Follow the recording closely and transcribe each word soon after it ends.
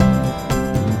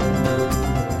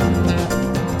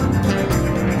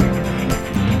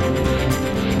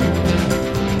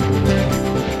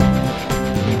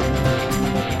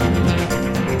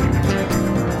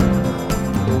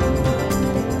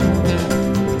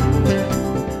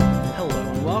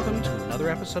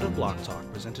episode of Block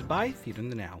Talk, presented by Theater in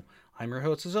the Now. I'm your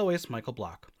host, as always, Michael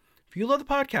Block. If you love the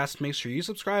podcast, make sure you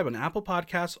subscribe on Apple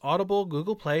Podcasts, Audible,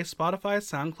 Google Play, Spotify,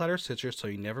 SoundCloud, or Stitcher so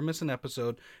you never miss an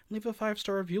episode, and leave a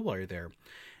 5-star review while you're there.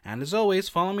 And as always,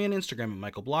 follow me on Instagram at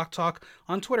Michael Block Talk,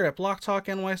 on Twitter at Block Talk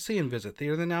NYC, and visit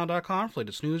theaterthenow.com for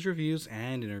latest news, reviews,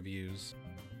 and interviews.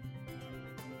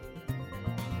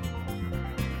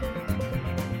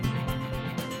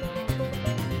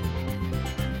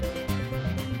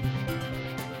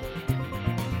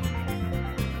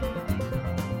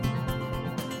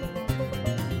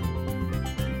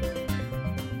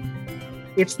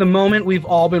 It's the moment we've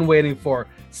all been waiting for.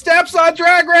 Steps on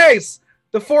Drag Race!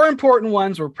 The 4 important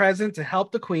ones were present to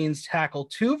help the queens tackle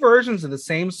 2 versions of the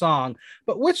same song.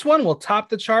 But which one will top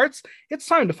the charts? It's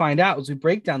time to find out as we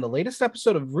break down the latest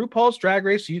episode of RuPaul's Drag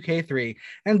Race UK 3.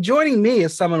 And joining me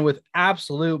is someone with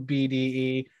absolute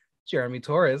BDE, Jeremy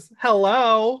Torres.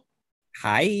 Hello.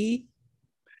 Hi.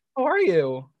 How are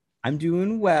you? I'm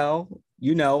doing well.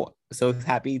 So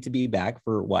happy to be back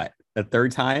for what? The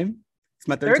third time? It's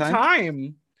my third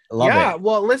time. Love it.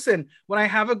 Well, listen, when I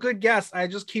have a good guest, I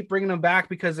just keep bringing them back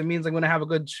because it means I'm going to have a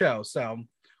good show. So,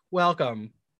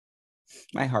 welcome.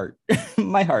 My heart.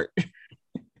 My heart.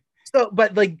 So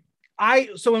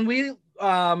when we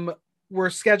were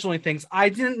scheduling things, I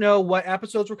didn't know what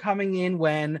episodes were coming in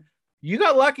when you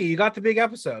got lucky. You got the big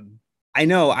episode. I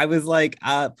know. I was like,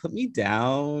 put me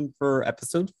down for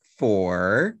episode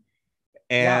 4.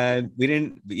 And we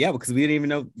didn't, because we didn't even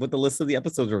know what the list of the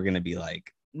episodes were going to be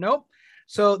like. Nope.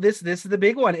 So this is the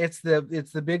big one. It's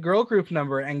the big girl group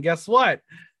number. And guess what?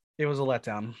 It was a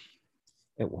letdown.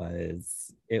 It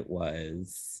was. I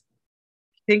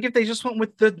think if they just went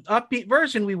with the upbeat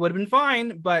version, we would have been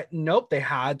fine. But nope, they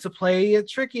had to play it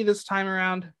tricky this time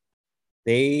around.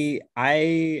 I'm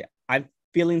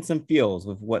feeling some feels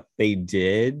with what they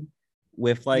did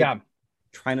with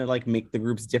trying to make the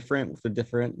groups different with the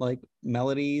different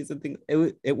melodies and things.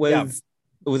 It was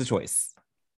a choice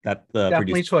that the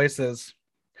definitely choices.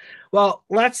 Well,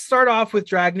 let's start off with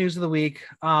drag news of the week.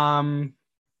 Drag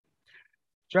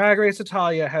Race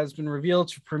Italia has been revealed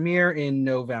to premiere in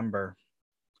November.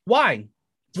 Why?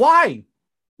 They're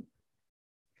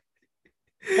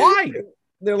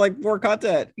like, more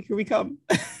content, here we come.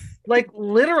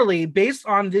 Literally, based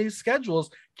on these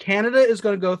schedules, Canada is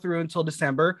going to go through until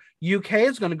December. UK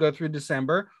is going to go through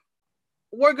December.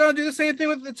 We're going to do the same thing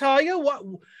with Italia. What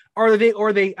are they?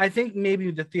 Or they? I think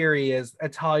maybe the theory is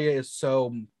Italia is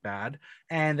so bad,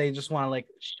 and they just want to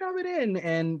shove it in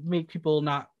and make people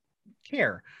not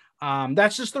care.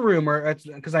 That's just the rumor,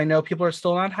 because I know people are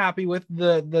still not happy with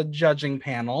the judging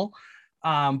panel.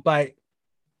 But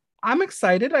I'm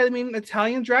excited. I mean,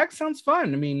 Italian drag sounds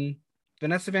fun. I mean,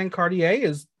 Vanessa Van Cartier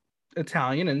is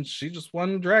Italian, and she just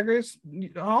won Drag Race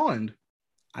Holland.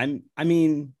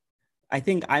 I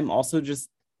think I'm also just,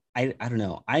 I don't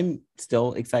know. I'm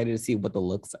still excited to see what the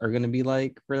looks are going to be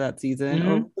like for that season,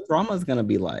 or what the drama is going to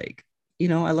be like. I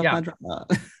love my drama.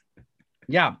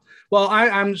 Yeah. Well,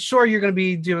 I'm sure you're going to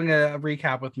be doing a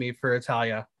recap with me for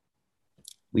Italia.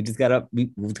 We've just got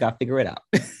to figure it out.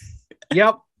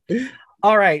 Yep.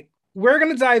 All right. We're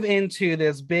going to dive into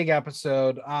this big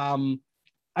episode.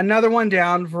 Another one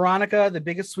down. Veronica, the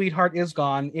biggest sweetheart, is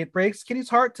gone. It breaks Kitty's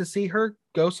heart to see her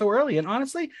go so early. And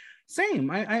honestly,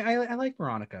 same. I like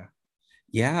Veronica.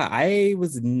 Yeah, I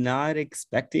was not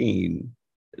expecting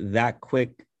that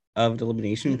quick of an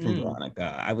elimination from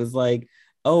Veronica. I was like,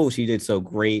 oh, she did so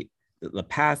great the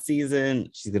past season.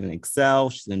 She's going to excel.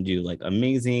 She's going to do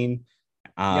amazing.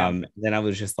 Then I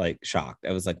was just shocked.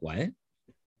 I was like, what?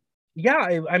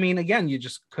 Yeah, I mean, again, you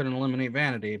just couldn't eliminate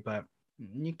Vanity, but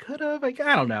you could have. I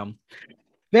don't know.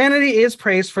 Vanity is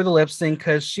praised for the lip sync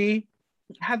because she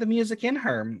had the music in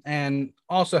her and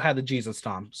also had the Jesus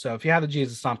stomp. So if you have the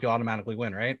Jesus stomp, you automatically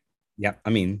win, right? Yeah.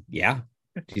 I mean, yeah.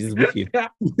 Jesus with you.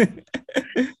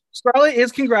 Scarlett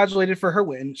is congratulated for her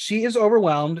win. She is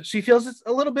overwhelmed. She feels it's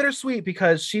a little bittersweet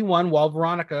because she won while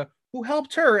Veronica, who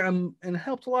helped her and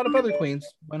helped a lot of other queens,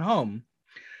 went home.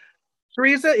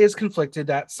 Teresa is conflicted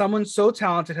that someone so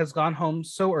talented has gone home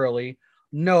so early.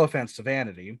 No offense to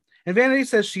Vanity. And Vanity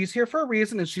says she's here for a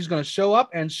reason and she's going to show up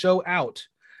and show out.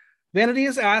 Vanity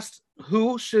is asked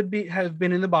who should have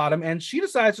been in the bottom, and she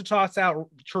decides to toss out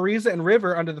Teresa and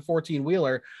River under the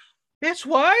 14-wheeler. Bitch,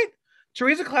 what?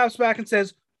 Teresa claps back and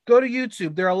says, go to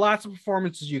YouTube. There are lots of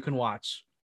performances you can watch.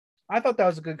 I thought that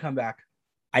was a good comeback.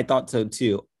 I thought so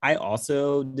too. I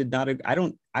also did not. I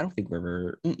don't think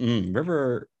River.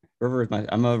 River is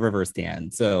I'm a River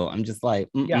stan, so I'm just like,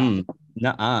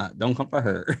 nuh-uh, don't come for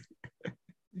her.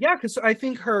 Yeah, because I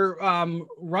think her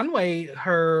runway,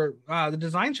 the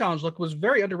design challenge look was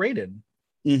very underrated.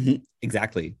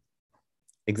 Exactly.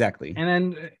 Exactly. And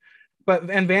then,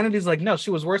 and Vanity's like, no,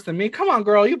 she was worse than me. Come on,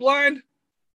 girl, you blind?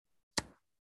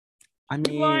 I You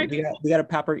mean, blind? we got to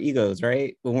pop our egos,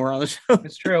 right? When we're on the show.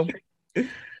 It's true.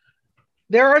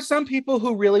 There are some people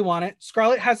who really want it.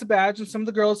 Scarlett has a badge, and some of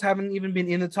the girls haven't even been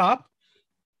in the top.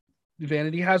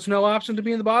 Vanity has no option to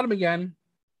be in the bottom again.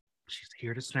 She's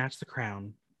here to snatch the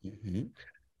crown. All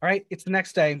right, it's the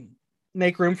next day.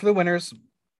 Make room for the winners.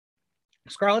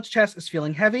 Scarlett's chest is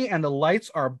feeling heavy, and the lights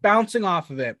are bouncing off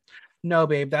of it. No,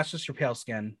 babe, that's just your pale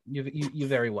skin. You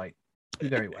very white. You're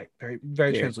very white. Very,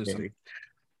 very translucent.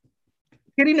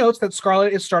 Kitty notes that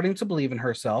Scarlett is starting to believe in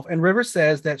herself, and River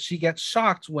says that she gets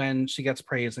shocked when she gets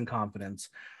praise and confidence.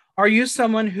 Are you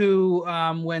someone who,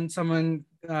 when someone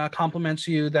compliments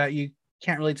you, that you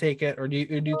can't really take it, or do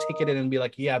you take it in and be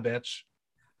like, yeah, bitch?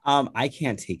 I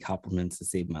can't take compliments to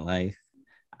save my life.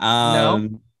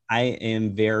 No, I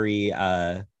am very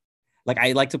like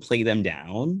I like to play them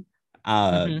down.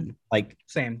 Like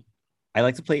same. I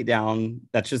like to play it down.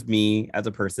 That's just me as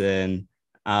a person.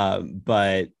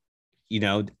 But you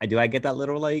know, I get that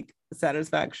little like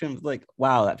satisfaction, like,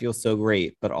 wow, that feels so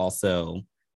great, but also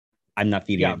I'm not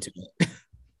feeding Yeah. it to it.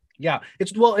 Yeah,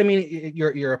 it's well. I mean,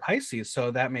 you're a Pisces, so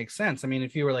that makes sense. I mean,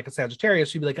 if you were like a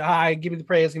Sagittarius, you'd be like, give me the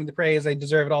praise, give me the praise. I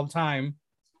deserve it all the time.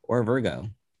 Or Virgo.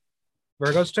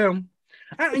 Virgos too.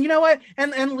 You know what?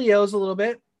 And Leo's a little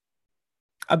bit.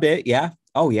 A bit, yeah.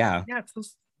 Oh yeah.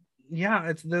 Yeah,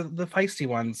 it's the feisty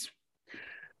ones.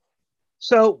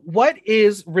 So, what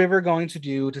is River going to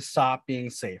do to stop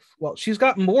being safe? Well, she's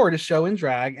got more to show in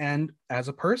drag and as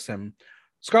a person.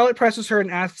 Scarlett presses her and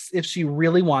asks if she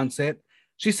really wants it.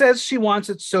 She says she wants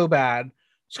it so bad.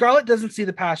 Scarlett doesn't see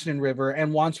the passion in River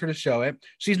and wants her to show it.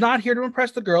 She's not here to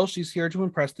impress the girls, she's here to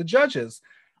impress the judges.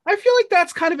 I feel like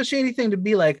that's kind of a shady thing to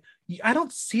be like, I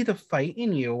don't see the fight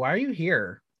in you. Why are you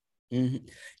here?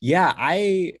 Yeah,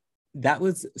 that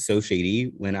was so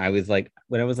shady when I was like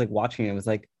watching it, I was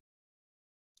like,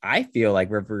 I feel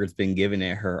like River's been giving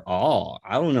it her all.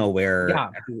 I don't know where. Yeah.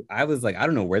 I was like, I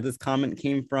don't know where this comment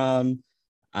came from.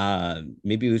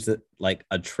 Maybe it was like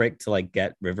a trick to like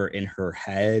get River in her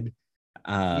head.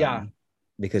 Yeah.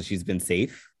 Because she's been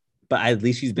safe, but at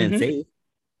least she's been safe.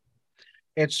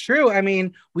 It's true. I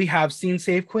mean, we have seen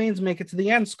safe queens make it to the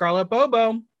end. Scarlett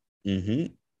Bobo.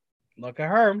 Look at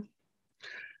her.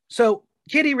 So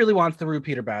Kitty really wants the Rue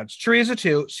Peter badge. Teresa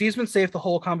too. She's been safe the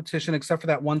whole competition except for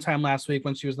that one time last week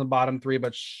when she was in the bottom three,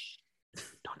 but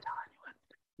don't tell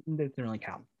anyone. It didn't really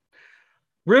count.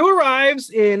 Rue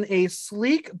arrives in a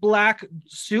sleek black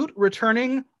suit,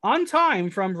 returning on time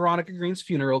from Veronica Green's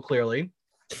funeral, clearly.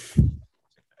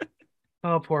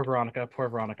 Oh, poor Veronica. Poor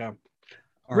Veronica.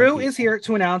 Rue is here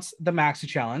to announce the Maxi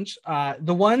Challenge,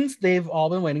 the ones they've all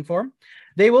been waiting for.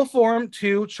 They will form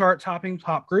 2 chart-topping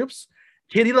pop groups.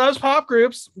 Kitty loves pop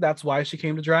groups. That's why she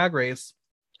came to Drag Race.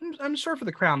 I'm sure for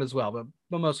the crown as well,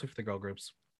 but mostly for the girl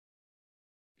groups.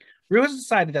 Rue has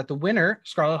decided that the winner,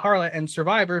 Scarlett Harlot, and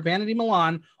survivor, Vanity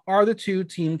Milan, are the 2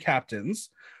 team captains.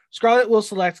 Scarlett will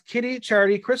select Kitty,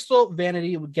 Charity, Crystal.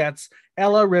 Vanity gets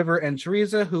Ella, River, and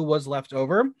Teresa, who was left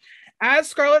over. As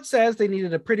Scarlett says, they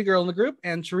needed a pretty girl in the group,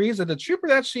 and Teresa, the trooper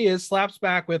that she is, slaps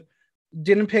back with,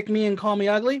 "Didn't pick me and call me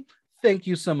ugly? Thank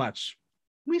you so much."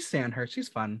 We stand her. She's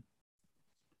fun.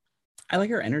 I like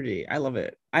her energy. I love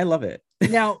it. I love it.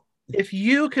 Now, if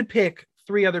you could pick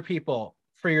 3 other people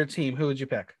for your team, who would you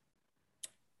pick?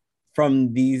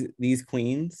 From these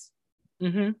queens?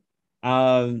 River,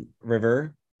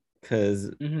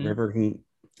 because River can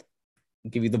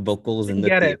give you the vocals and the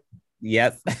get it.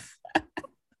 Yes.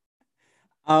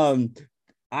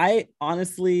 I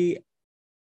honestly,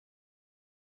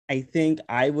 I think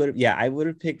I would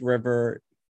have picked River,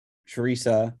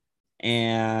 Teresa,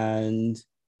 and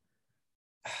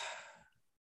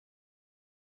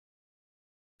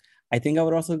I think I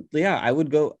would also, I would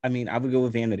go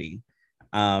with Vanity.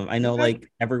 I know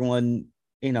like everyone,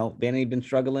 Vanity been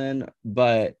struggling,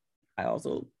 but I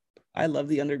love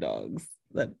the underdogs.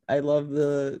 That I love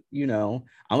I'm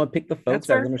gonna pick the folks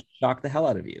that are gonna shock the hell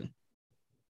out of you.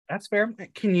 That's fair.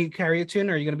 Can you carry a tune?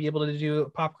 Are you gonna be able to do a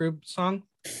pop group song?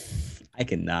 I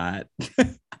cannot.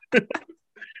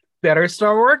 Better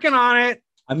start working on it.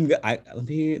 Let me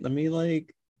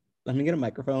get a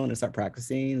microphone and start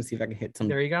practicing and see if I can hit some.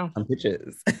 There you go. Some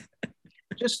pitches.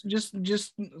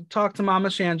 just talk to Mama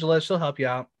Shangela. She'll help you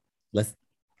out.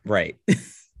 Right.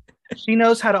 She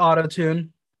knows how to auto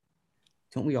tune.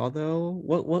 Don't we all though?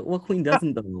 What queen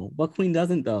doesn't though? What queen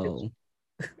doesn't though?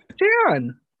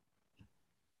 Jan.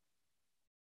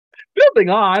 Building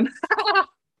on.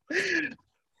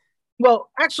 Well,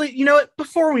 actually, you know what?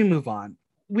 Before we move on,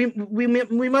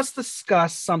 we must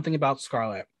discuss something about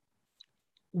Scarlett.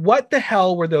 What the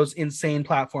hell were those insane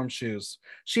platform shoes?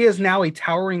 She is now a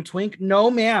towering twink.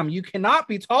 No, ma'am, you cannot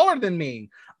be taller than me.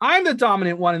 I'm the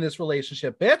dominant one in this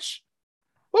relationship, bitch.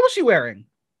 What was she wearing?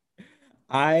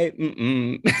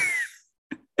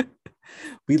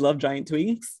 We love giant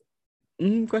twinks?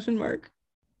 Question mark.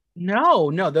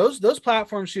 No, those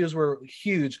platform shoes were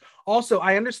huge. Also,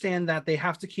 I understand that they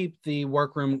have to keep the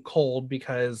workroom cold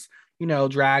because,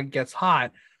 drag gets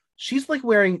hot. She's like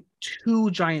wearing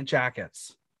 2 giant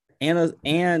jackets. And I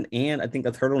think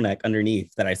a turtleneck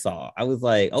underneath that I saw. I was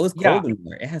like, oh, it's cold in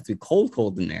there. It has to be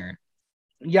cold in there.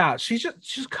 Yeah, she's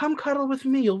just come cuddle with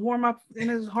me. You'll warm up in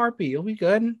his heartbeat. You'll be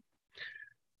good.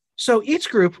 So each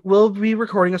group will be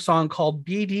recording a song called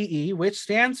BDE, which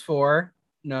stands for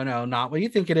no, not what you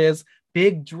think it is.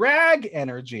 Big Drag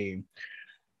Energy.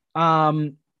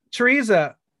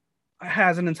 Teresa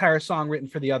has an entire song written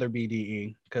for the other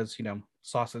BDE because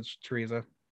sausage Teresa.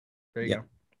 There you go.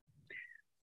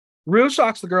 Rue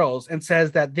shocks the girls and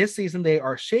says that this season they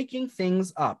are shaking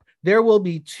things up. There will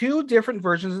be 2 different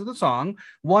versions of the song.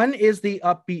 One is the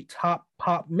upbeat top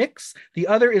pop mix. The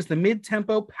other is the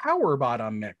mid-tempo power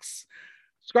bottom mix.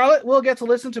 Scarlett will get to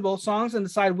listen to both songs and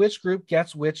decide which group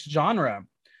gets which genre.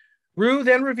 Rue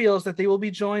then reveals that they will be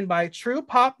joined by true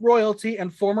pop royalty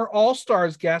and former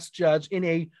All-Stars guest judge in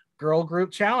a girl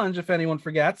group challenge, if anyone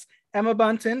forgets, Emma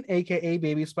Bunton, aka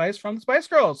Baby Spice from the Spice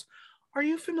Girls. Are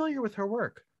you familiar with her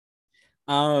work?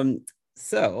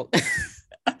 So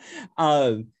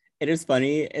it is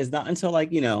funny. It's not until I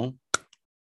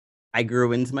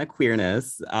grew into my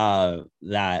queerness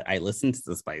that I listened to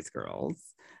the Spice Girls.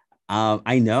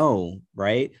 I know,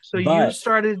 right? So you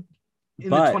started in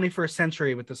the 21st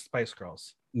century with the Spice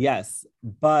Girls. Yes,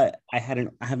 but I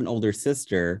have an older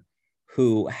sister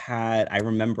who had, I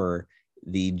remember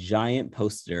the giant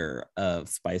poster of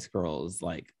Spice Girls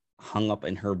hung up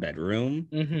in her bedroom.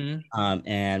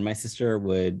 And my sister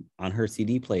would, on her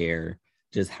CD player,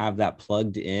 just have that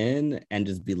plugged in and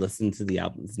just be listening to the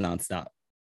albums nonstop.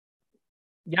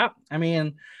 Yeah, I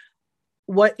mean,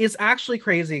 what is actually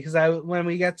crazy, because when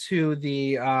we get to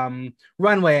the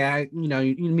runway,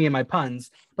 me and my puns,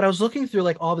 but I was looking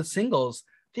through all the singles.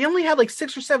 They only had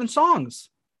 6 or 7 songs.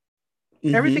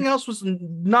 Everything else was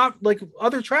not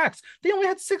other tracks. They only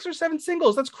had 6 or 7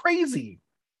 singles. That's crazy.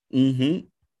 No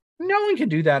one can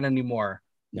do that anymore.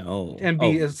 No. And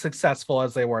be as successful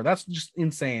as they were. That's just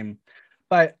insane.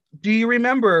 But do you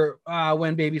remember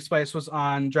when Baby Spice was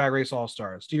on Drag Race All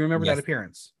Stars? Do you remember that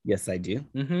appearance? Yes, I do.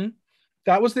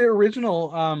 That was the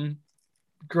original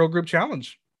girl group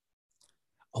challenge.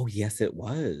 Oh, yes, it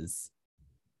was.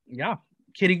 Yeah.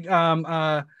 Kitty,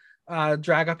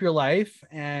 Drag Up Your Life.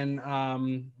 And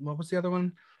what was the other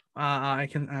one?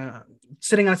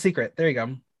 Sitting on a Secret. There you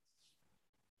go.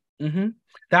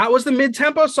 That was the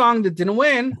mid-tempo song that didn't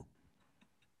win.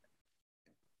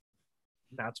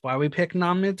 That's why we pick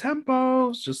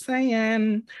non-mid-tempos. Just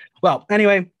saying. Well,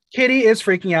 anyway, Kitty is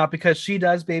freaking out because she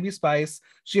does Baby Spice.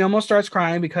 She almost starts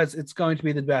crying because it's going to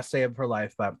be the best day of her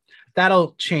life, but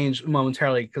that'll change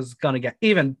momentarily because it's going to get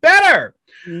even better.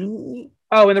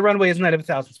 Oh, and the runway is Night of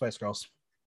 1,000 Spice Girls.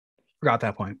 Forgot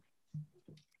that point.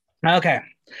 Okay.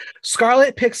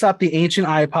 Scarlett picks up the ancient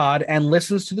iPod and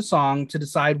listens to the song to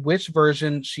decide which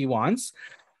version she wants.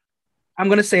 I'm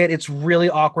going to say it. It's really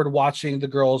awkward watching the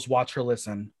girls watch her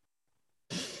listen.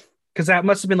 Because that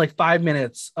must have been 5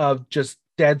 minutes of just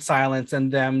dead silence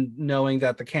and them knowing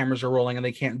that the cameras are rolling and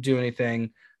they can't do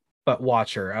anything but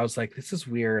watch her. I was like, this is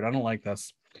weird. I don't like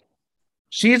this.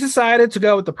 She's decided to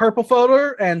go with the purple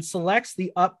folder and selects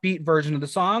the upbeat version of the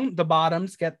song. The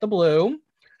bottoms get the blue.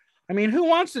 I mean, who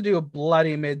wants to do a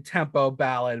bloody mid-tempo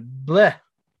ballad? Bleh.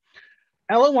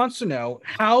 Ella wants to know,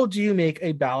 how do you make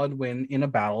a ballad win in a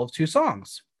battle of 2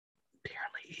 songs?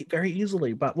 Apparently, very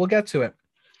easily, but we'll get to it.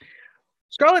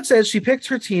 Scarlett says she picked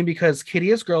her team because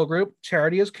Kitty is girl group,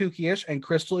 Charity is kooky-ish, and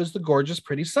Crystal is the gorgeous,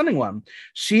 pretty, stunning one.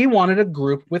 She wanted a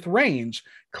group with range.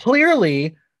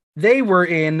 Clearly, they were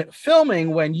in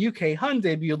filming when UK Hun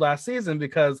debuted last season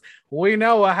because we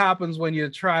know what happens when you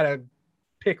try to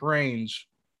pick range.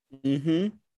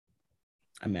 A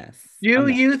mess. Do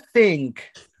you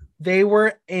think they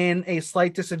were in a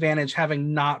slight disadvantage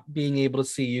having not being able to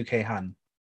see UK Hun?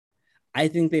 I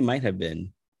think they might have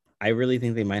been. I really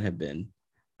think they might have been.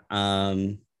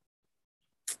 Yeah.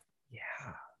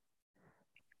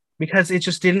 Because it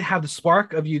just didn't have the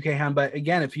spark of UK Hun. But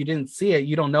again, if you didn't see it,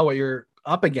 you don't know what you're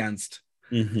up against.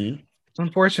 It's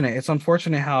unfortunate. It's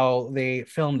unfortunate how they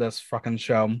filmed this fucking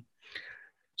show.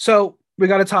 So we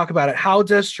got to talk about it. How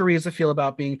does Teresa feel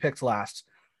about being picked last?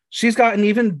 She's got an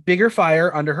even bigger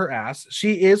fire under her ass.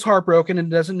 She is heartbroken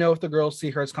and doesn't know if the girls see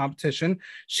her as competition.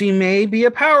 She may be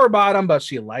a power bottom, but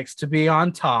she likes to be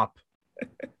on top.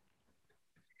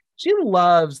 She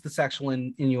loves the sexual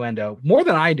innuendo more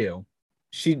than I do.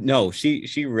 She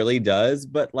really does,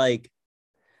 but like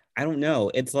I don't know.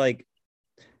 It's like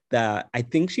that. I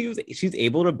think she's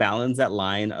able to balance that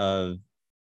line of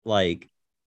like,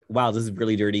 wow, this is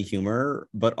really dirty humor,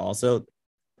 but also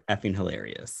effing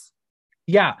hilarious.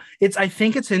 Yeah, I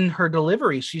think it's in her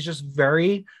delivery. She's just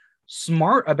very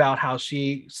smart about how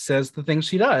she says the things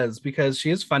she does because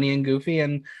she is funny and goofy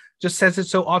and just says it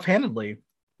so offhandedly.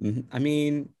 Mm-hmm. I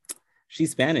mean,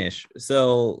 she's Spanish,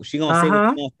 so she gonna say what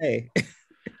she gonna say.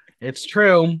 It's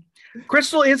true.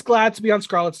 Crystal is glad to be on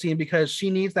Scarlett's team because she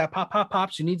needs that pop, pop,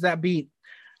 pop. She needs that beat.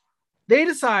 They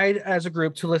decide as a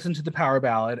group to listen to the power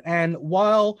ballad. And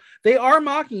while they are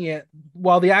mocking it,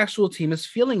 while the actual team is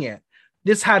feeling it,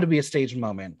 this had to be a staged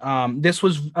moment. This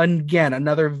was, again,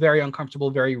 another very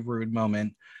uncomfortable, very rude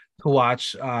moment to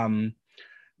watch the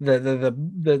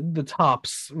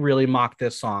tops really mock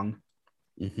this song.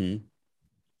 Mm-hmm.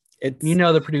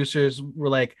 The producers were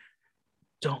like,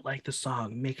 don't like the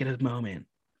song, make it a moment.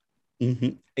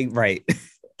 Mm-hmm. Right.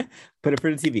 Put it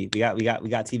for the TV. We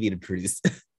got TV to produce.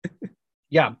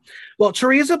 Yeah. Well,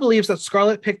 Teresa believes that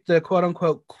Scarlett picked the quote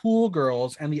unquote cool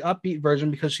girls and the upbeat version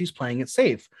because she's playing it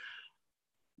safe.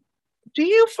 Do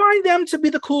you find them to be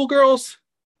the cool girls?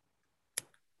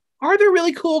 Are there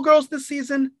really cool girls this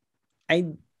season?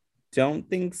 I don't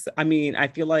think so. I mean, I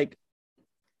feel like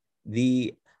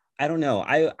I don't know.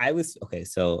 I was okay.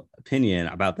 So opinion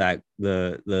about that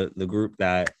the group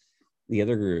that the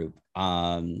other group.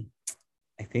 I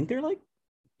think they're like,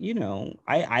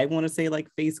 I want to say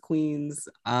like face queens.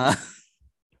 Mm-hmm.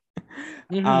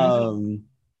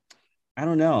 I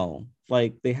don't know.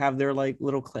 Like they have their like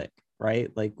little clique,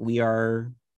 right? Like we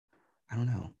are. I don't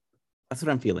know. That's what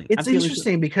I'm feeling. It's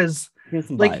interesting because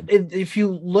like if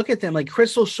you look at them, like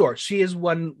Crystal Short, she is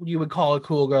one you would call a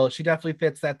cool girl. She definitely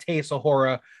fits that Tayce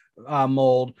Ahura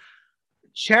mold.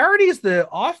 Charity is the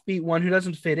offbeat one who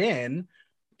doesn't fit in.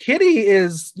 Kitty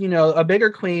is, a bigger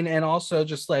queen and also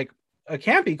just like a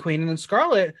campy queen. And then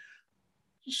Scarlett,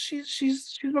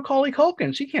 she's Macaulay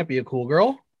Culkin. She can't be a cool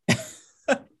girl.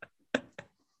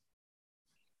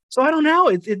 So I don't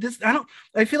know.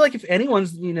 I feel like if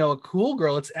anyone's, a cool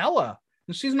girl, it's Ella.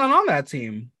 And she's not on that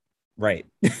team. Right.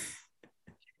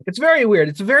 It's very weird.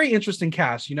 It's a very interesting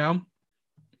cast,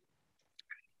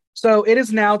 So it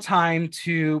is now time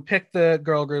to pick the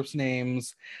girl group's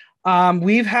names.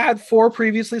 We've had 4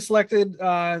 previously selected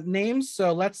names,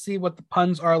 so let's see what the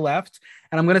puns are left.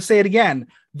 And I'm going to say it again.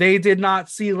 They did not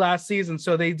see last season,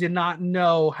 so they did not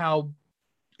know how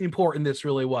important this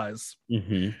really was.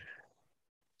 Mm-hmm.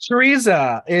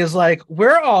 Teresa is like,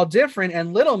 we're all different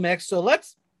and Little Mix, so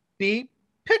let's be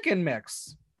Pick and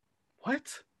Mix.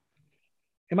 What?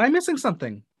 Am I missing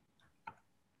something?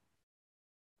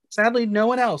 Sadly, no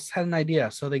one else had an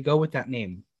idea, so they go with that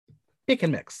name. Pick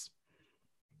and Mix.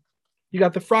 You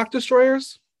got the Frock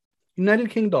Destroyers,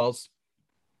 United King Dolls.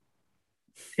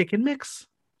 Pick and Mix.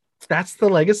 That's the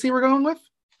legacy we're going with?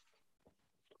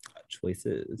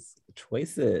 Choices.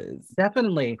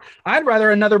 Definitely. I'd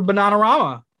rather another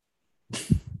Bananarama.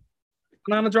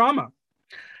 Banana drama.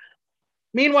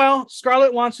 Meanwhile,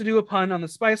 Scarlett wants to do a pun on the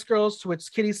Spice Girls, to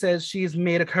which Kitty says she's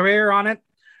made a career on it.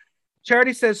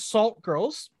 Charity says Salt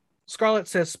Girls. Scarlett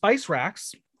says Spice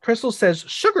Racks. Crystal says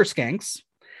Sugar Skanks.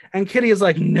 And Kitty is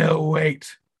like, no,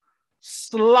 wait.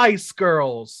 Slice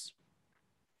Girls.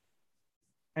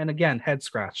 And again, head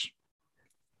scratch.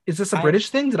 Is this a British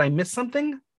thing? Did I miss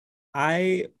something?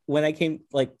 When I came,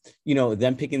 like,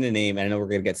 them picking the name, and I know we're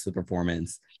going to get to the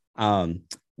performance.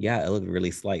 Yeah, it looked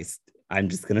really sliced. I'm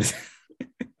just going to...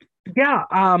 Yeah,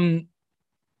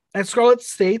 as Scarlett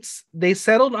states, they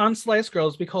settled on Slice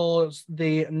Girls because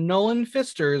the Nolan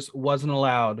Fisters wasn't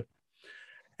allowed.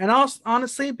 And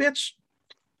honestly, bitch,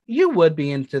 you would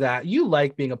be into that. You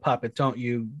like being a puppet, don't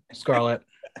you, Scarlett?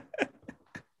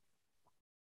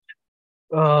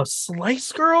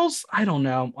 Slice Girls? I don't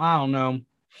know.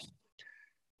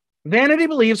 Vanity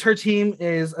believes her team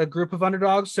is a group of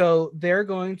underdogs, so they're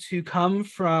going to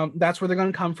that's where they're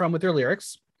going to come from with their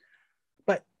lyrics.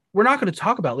 But we're not going to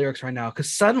talk about lyrics right now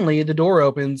because suddenly the door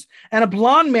opens and a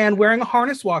blonde man wearing a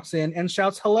harness walks in and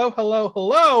shouts, hello, hello,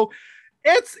 hello.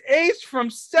 It's Ace from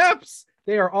Steps.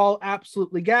 They are all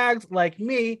absolutely gagged like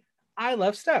me. I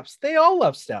love Steps. They all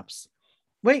love Steps.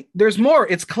 Wait, there's more.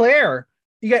 It's Claire.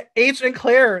 You got H and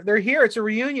Claire. They're here. It's a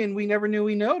reunion we never knew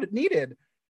we needed.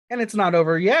 And it's not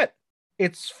over yet.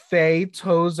 It's Faye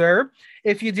Tozer.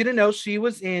 If you didn't know, she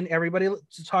was in Everybody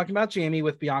Talking About Jamie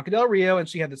with Bianca Del Rio, and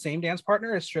she had the same dance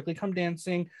partner as Strictly Come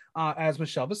Dancing as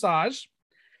Michelle Visage.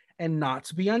 And not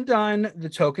to be undone, the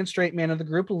token straight man of the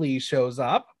group, Lee, shows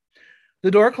up.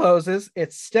 The door closes.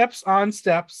 It's steps on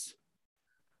steps.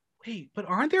 Wait, but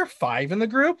aren't there 5 in the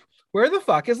group? Where the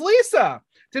fuck is Lisa?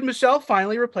 Did Michelle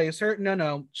finally replace her?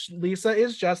 No. Lisa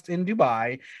is just in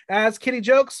Dubai. As Kitty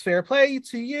jokes, fair play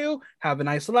to you. Have a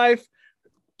nice life.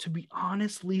 To be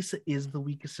honest, Lisa is the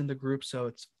weakest in the group, so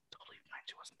it's totally fine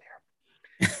she wasn't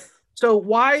there. So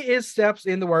why is Steps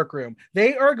in the workroom?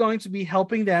 They are going to be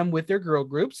helping them with their girl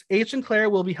groups. H and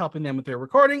Claire will be helping them with their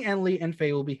recording, and Lee and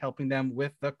Faye will be helping them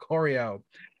with the choreo.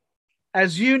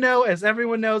 As you know, as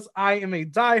everyone knows, I am a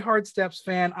diehard Steps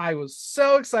fan. I was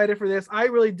so excited for this. I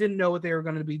really didn't know what they were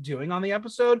going to be doing on the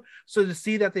episode. So to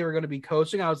see that they were going to be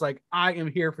coaching, I was like, I am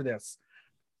here for this.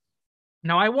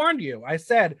 Now, I warned you. I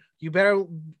said, you better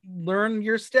learn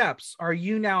your steps. Are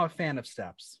you now a fan of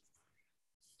Steps?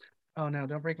 Oh, no,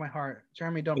 don't break my heart.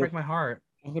 Jeremy, don't break my heart.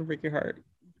 I'm going to break your heart.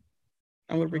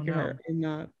 I'm going to break your heart.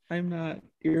 I'm not.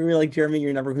 You're like, Jeremy,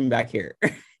 you're never coming back here.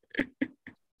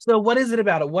 So what is it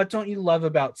about it? What don't you love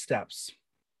about Steps?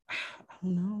 I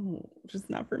don't know.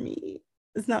 Just not for me.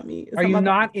 It's not me. Are you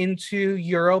not into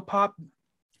Europop?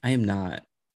 I am not.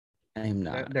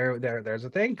 There's a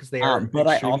thing because they are.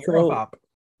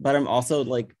 But I'm also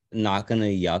like not gonna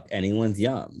yuck anyone's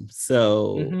yum.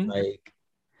 So like,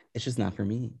 it's just not for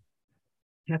me.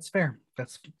 That's fair.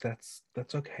 That's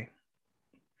okay.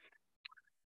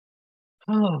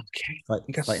 Oh,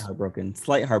 okay. Slight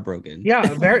heartbroken.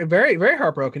 Yeah, very, very, very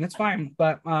heartbroken. It's fine.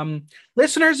 But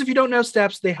listeners, if you don't know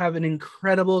Steps, they have an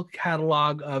incredible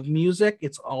catalog of music.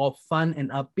 It's all fun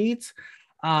and upbeat.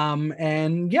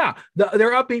 And yeah,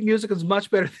 their upbeat music is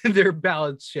much better than their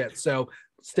ballad shit. So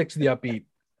stick to the upbeat.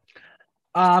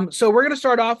 So we're going to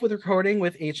start off with recording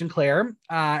with H and Claire.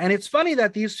 And it's funny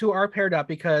that these two are paired up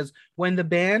because when the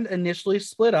band initially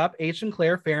split up, H and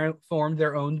Claire formed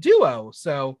their own duo.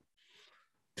 So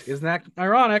isn't that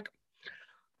ironic?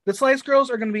 The Slice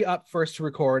Girls are going to be up first to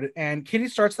record, and Kitty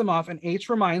starts them off, and H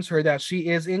reminds her that she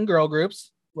is in girl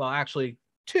groups. Well, actually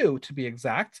 2 to be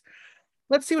exact.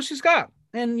 Let's see what she's got.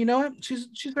 And you know what? She's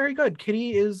very good.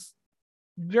 Kitty is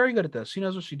very good at this. She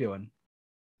knows what she's doing.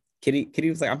 Kitty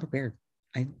was like, I'm prepared.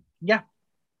 Yeah.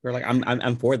 We're like,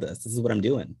 I'm for this. This is what I'm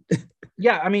doing.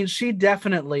 Yeah, I mean, she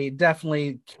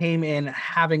definitely came in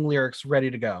having lyrics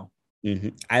ready to go. Mm-hmm.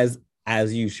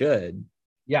 As you should.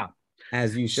 Yeah.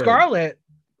 As you should.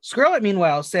 Scarlett,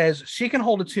 meanwhile, says she can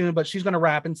hold a tune, but she's going to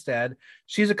rap instead.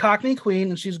 She's a Cockney queen,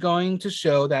 and she's going to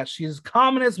show that she's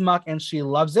common as muck, and she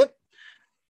loves it.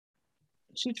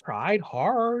 She tried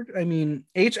hard. I mean,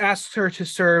 H asks her to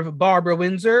serve Barbara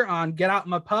Windsor on Get Out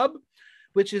My Pub,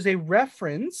 which is a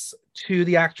reference to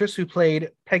the actress who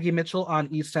played Peggy Mitchell on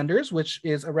EastEnders, which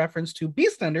is a reference to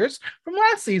BeastEnders from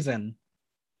last season.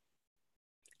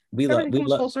 We love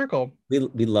full circle. We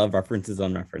love references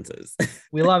on references.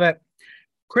 We love it.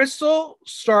 Crystal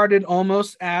started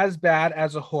almost as bad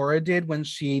as Ahura did when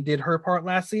she did her part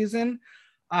last season.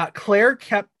 Claire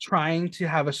kept trying to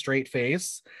have a straight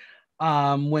face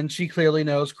when she clearly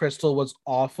knows Crystal was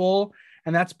awful.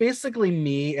 And that's basically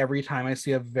me every time I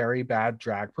see a very bad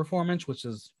drag performance, which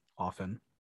is often.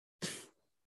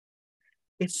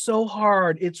 It's so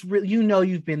hard. It's really,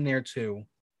 you've been there too.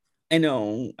 I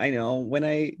know. When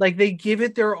they give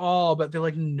it their all, but they're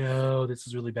like, no, this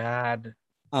is really bad.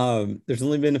 There's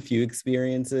only been a few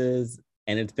experiences,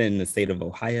 and it's been the state of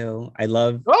Ohio. I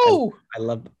love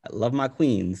my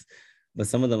queens, but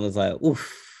some of them was like,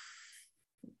 oof,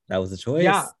 that was a choice.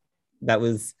 Yeah, that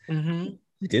was. Mm-hmm.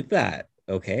 You did that.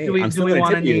 Okay. Do we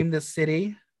want to name the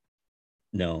city?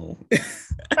 No.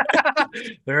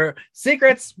 There are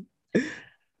secrets.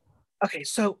 Okay,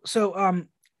 so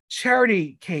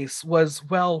Charity Case was,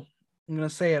 well, I'm going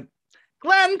to say it,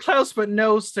 Glenn Close, but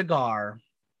no cigar.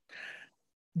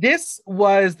 This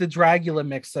was the Dragula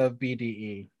mix of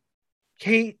BDE.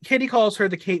 Kitty calls her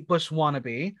the Kate Bush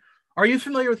wannabe. Are you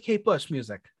familiar with Kate Bush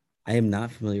music? I am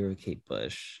not familiar with Kate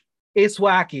Bush. It's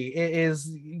wacky. It is.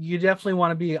 You definitely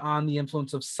want to be on the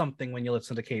influence of something when you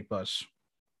listen to Kate Bush.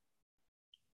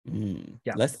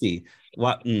 Yeah. Let's see.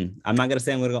 What? I'm not gonna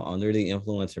say I'm gonna go under the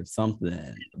influence or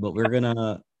something, but we're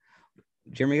gonna.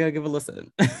 Jeremy gotta give a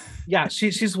listen. Yeah,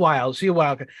 she's wild. She's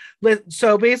wild.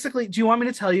 So basically, do you want me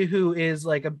to tell you who is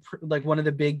like one of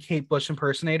the big Kate Bush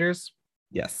impersonators?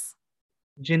 Yes.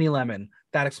 Ginny Lemon.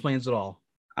 That explains it all.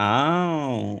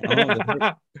 Oh.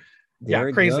 There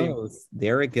it crazy. Goes.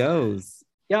 There it goes.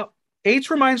 Yep.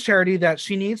 H reminds Charity that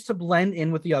she needs to blend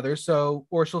in with the others,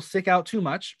 or she'll stick out too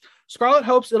much. Scarlett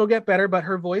hopes it'll get better, but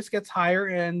her voice gets higher,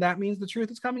 and that means the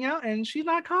truth is coming out, and she's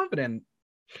not confident.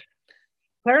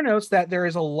 Claire notes that there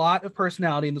is a lot of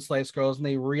personality in the Spice Girls, and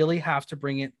they really have to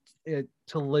bring it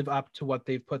to live up to what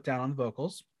they've put down on the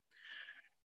vocals.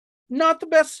 Not the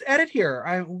best edit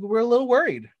here. We're a little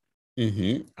worried.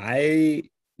 Mm-hmm. I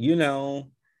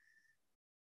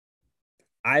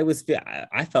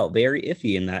felt very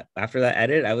iffy in that. After that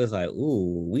edit, I was like,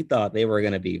 ooh, we thought they were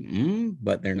gonna be,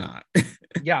 but they're not.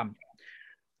 Yeah.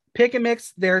 Pick and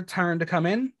Mix, their turn to come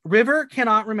in. River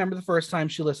cannot remember the first time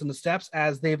she listened to Steps,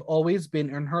 as they've always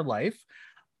been in her life.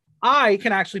 I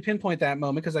can actually pinpoint that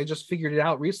moment because I just figured it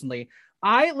out recently.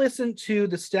 I listened to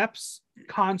the Steps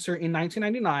concert in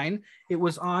 1999. It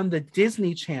was on the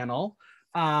Disney Channel.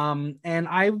 And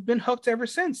I've been hooked ever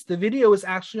since. The video is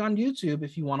actually on YouTube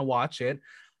if you want to watch it.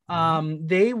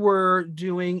 They were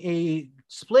doing a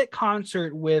split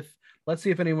concert with, let's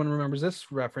see if anyone remembers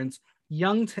this reference,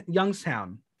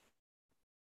 Youngstown.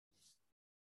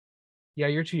 Yeah,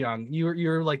 you're too young.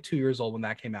 You're like 2 years old when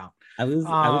that came out. I was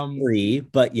 3,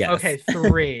 but yes. Okay,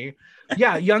 3.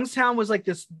 Yeah, Youngstown was like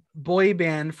this boy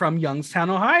band from Youngstown,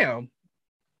 Ohio.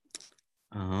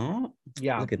 Oh,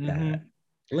 yeah. Look at that.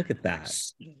 Look at that.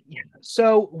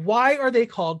 So why are they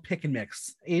called Pick and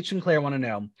Mix? H and Claire want to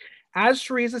know. As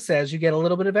Teresa says, you get a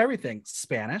little bit of everything: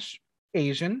 Spanish,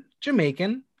 Asian,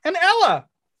 Jamaican, and Ella.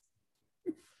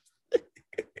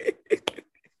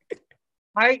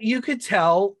 You could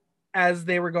tell as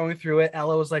they were going through it,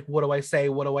 Ella was like, what do I say?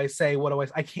 What do I say? What do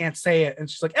I can't say it. And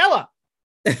she's like, Ella.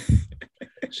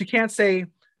 She can't say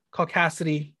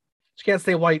caucasity. She can't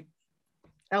say white.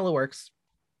 Ella works.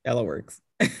 Ella works.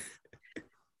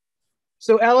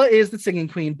 So Ella is the singing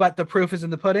queen, but the proof is in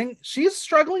the pudding. She's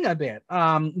struggling a bit.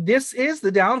 This is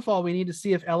the downfall. We need to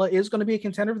see if Ella is going to be a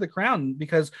contender for the crown,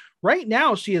 because right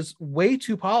now she is way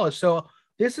too polished. So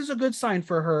this is a good sign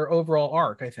for her overall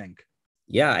arc, I think.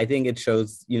 Yeah, I think it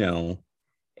shows,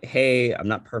 hey, I'm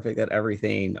not perfect at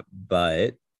everything,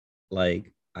 but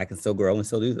like I can still grow and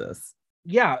still do this.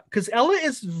 Yeah, because Ella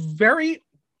is very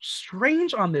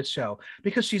strange on this show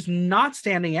because she's not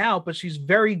standing out, but she's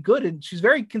very good and she's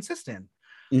very consistent.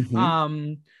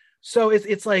 So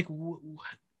it's like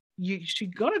she's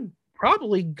gonna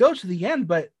probably go to the end,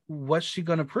 but what's she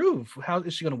gonna prove? How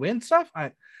is she gonna win stuff?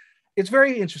 It's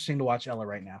very interesting to watch Ella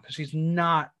right now because she's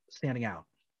not standing out.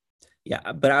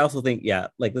 Yeah, but I also think,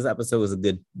 like this episode was a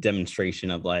good demonstration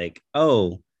of like,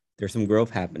 oh, there's some growth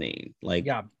happening. Like,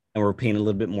 yeah, and we're paying a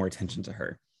little bit more attention to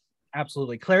her.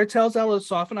 Absolutely. Claire tells Ella to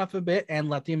soften up a bit and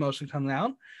let the emotion come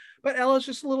out, but Ella's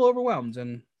just a little overwhelmed,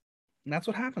 and that's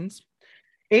what happens.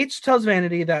 H tells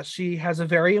Vanity that she has a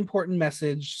very important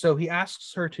message, so he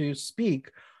asks her to speak.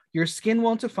 Your skin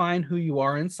won't define who you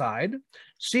are inside.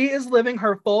 She is living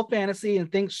her full fantasy and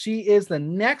thinks she is the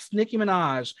next Nicki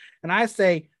Minaj. And I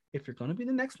say, if you're going to be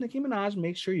the next Nicki Minaj,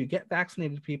 make sure you get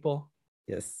vaccinated, people.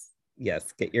 Yes.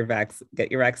 Get your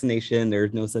vaccination.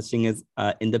 There's no such thing as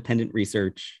independent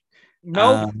research.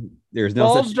 Nope. There's no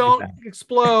balls don't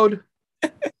explode.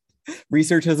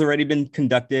 Research has already been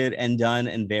conducted and done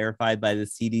and verified by the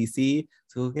CDC.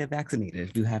 So get vaccinated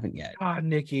if you haven't yet. God,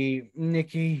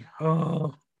 Nikki.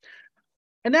 Oh.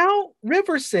 And now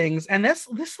River sings, and this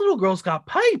little girl's got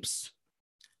pipes.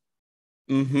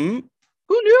 Mm-hmm.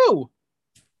 Who knew?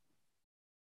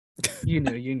 You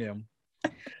knew.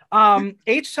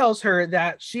 H tells her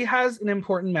that she has an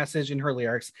important message in her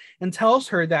lyrics and tells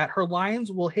her that her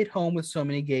lines will hit home with so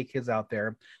many gay kids out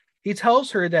there. He tells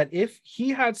her that if he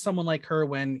had someone like her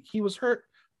when he was her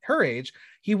age,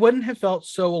 he wouldn't have felt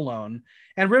so alone.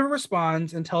 And River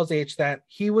responds and tells H that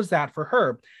he was that for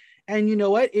her. And you know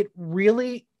what? It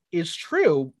really is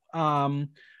true.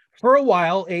 For a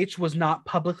while, H was not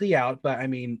publicly out, but I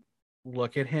mean,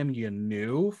 look at him. You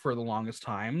knew for the longest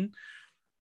time.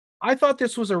 I thought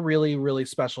this was a really, really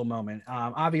special moment.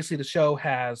 Obviously, the show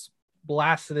has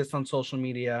blasted this on social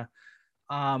media.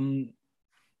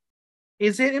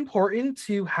 Is it important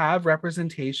to have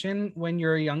representation when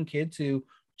you're a young kid to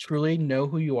truly know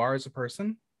who you are as a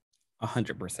person?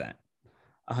 100%.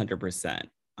 100%.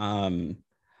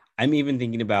 I'm even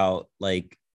thinking about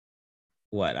like,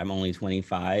 I'm only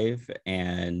 25,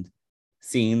 and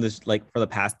seeing this like for the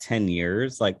past 10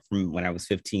 years, like from when I was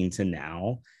 15 to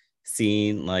now,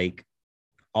 seeing like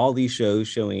all these shows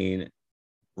showing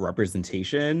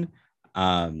representation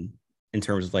in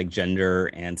terms of like gender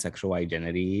and sexual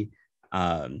identity.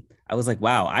 I was like,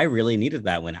 wow, I really needed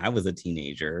that when I was a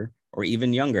teenager or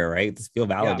even younger, right? To feel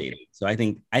validated. Yeah. So I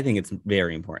think it's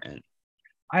very important.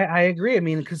 I agree. I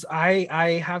mean, because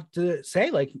I have to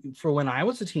say, like, for when I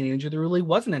was a teenager, there really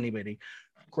wasn't anybody.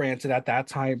 Granted, at that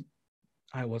time,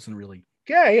 I wasn't really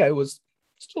gay. I was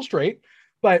still straight.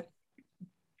 But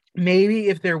maybe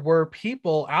if there were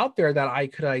people out there that I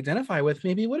could identify with,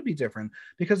 maybe it would be different.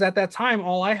 Because at that time,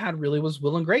 all I had really was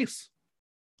Will and Grace.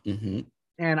 Mm-hmm.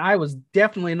 And I was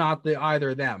definitely not the either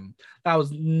of them. That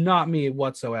was not me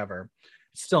whatsoever.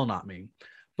 Still not me.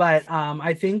 But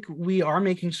I think we are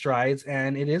making strides,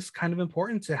 and it is kind of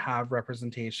important to have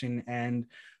representation and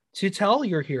to tell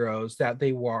your heroes that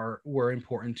they were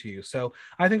important to you. So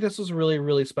I think this was a really,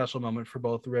 really special moment for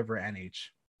both River and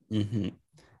H. Mm-hmm.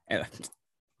 And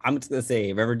I'm just gonna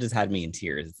say, River just had me in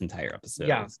tears this entire episode.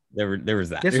 Yeah, there was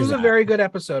that. This There's was a that. very good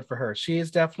episode for her. She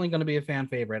is definitely going to be a fan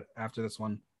favorite after this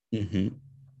one. Mm-hmm.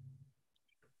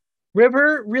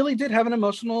 River really did have an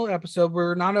emotional episode.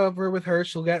 We're not over with her.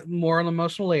 She'll get more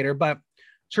emotional later. But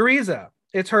Teresa,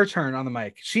 it's her turn on the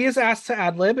mic. She is asked to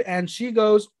ad lib, and she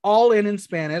goes all in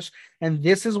Spanish. And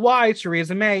this is why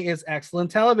Theresa May is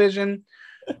excellent television.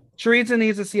 Teresa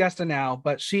needs a siesta now,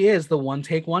 but she is the one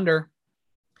take wonder.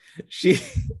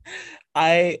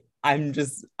 I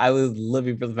was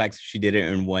living for the fact that she did it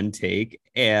in one take,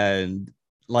 and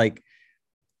like,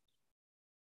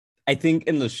 I think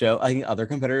in the show, I think other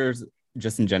competitors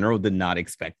just in general did not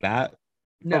expect that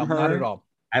No, from her not at all.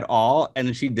 At all.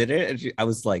 And she did it, and I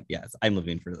was like, yes, I'm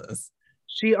living for this.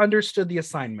 She understood the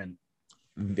assignment.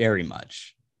 Very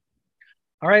much.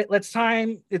 All right, it's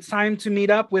time to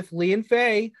meet up with Lee and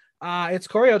Faye. It's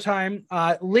choreo time.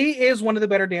 Lee is one of the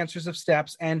better dancers of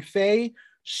steps, and Faye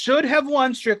should have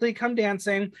won Strictly Come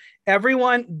Dancing.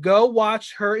 Everyone, go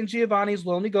watch her and Giovanni's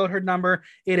Lonely Goatherd number.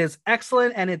 It is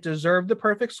excellent, and it deserved the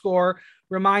perfect score.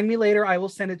 Remind me later. I will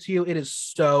send it to you. It is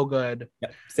so good.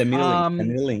 Yep. Send me the link. Send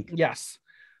me the link. Yes.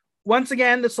 Once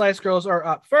again, the Slice Girls are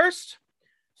up first.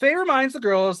 Faye reminds the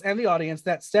girls and the audience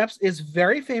that Steps is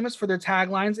very famous for their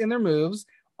taglines and their moves.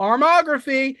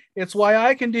 Armography. It's why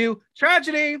I can do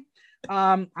tragedy.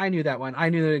 I knew that one. I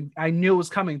knew it was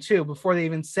coming too before they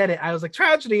even said it. I was like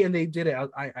tragedy, and they did it.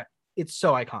 It's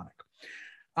so iconic.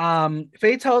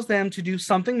 Faye tells them to do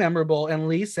something memorable, and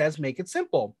Lee says, "Make it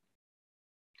simple."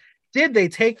 Did they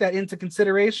take that into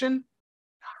consideration?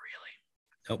 Not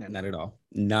really. Nope, not at all.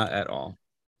 Not at all.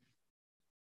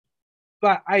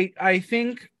 But I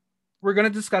think we're going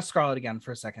to discuss Scarlett again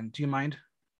for a second. Do you mind?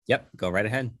 Yep, go right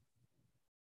ahead.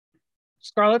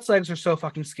 Scarlett's legs are so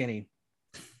fucking skinny.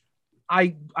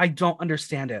 I don't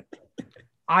understand it.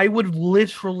 I would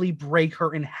literally break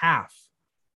her in half.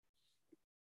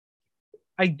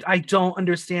 I don't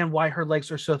understand why her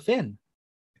legs are so thin.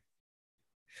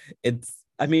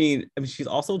 I mean, she's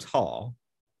also tall,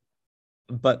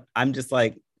 but I'm just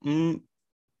like, I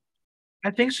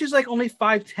think she's like only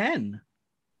 5'10".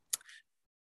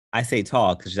 I say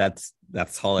tall because that's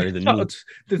taller than me.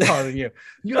 That's taller than you.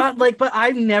 But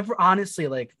I've never honestly,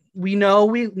 like,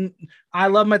 I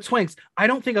love my twinks. I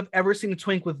don't think I've ever seen a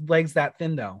twink with legs that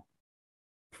thin though.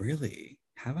 Really?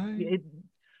 Have I?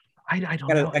 I don't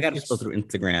know. I gotta scroll through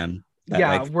Instagram.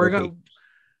 Yeah, we're going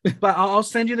to, but I'll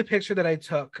send you the picture that I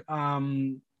took.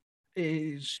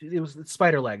 It was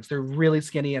spider legs. They're really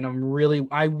skinny, and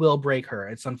I will break her.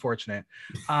 It's unfortunate.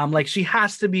 Like she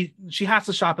has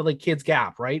to shop at like Kids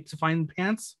Gap, right, to find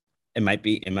pants. It might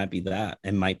be that.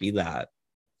 It might be that.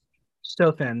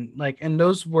 So thin, like, and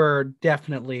those were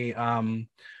definitely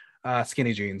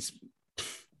skinny jeans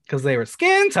because they were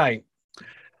skin tight.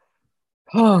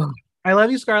 Oh, I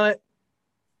love you, Scarlett.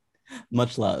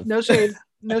 Much love. No shade.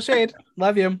 No shade.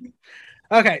 Love you.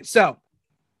 Okay, so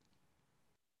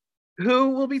who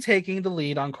will be taking the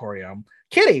lead on choreo?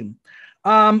 Kitty.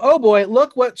 Oh boy,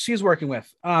 look what she's working with.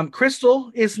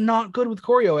 Crystal is not good with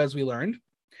choreo, as we learned.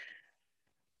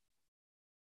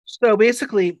 So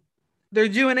basically, they're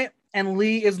doing it, and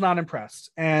Lee is not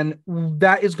impressed. And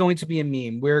that is going to be a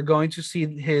meme. We're going to see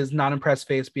his not impressed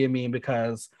face be a meme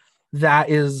because that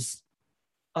is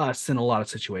us in a lot of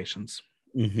situations.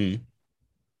 Mm-hmm.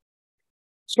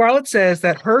 Scarlett says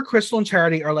that her, Crystal, and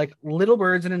Charity are like little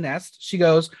birds in a nest. She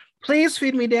goes, "Please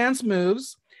feed me dance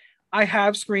moves. I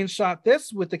have screenshot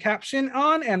this with the caption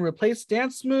on and replace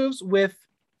dance moves with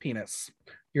penis.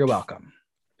 You're welcome."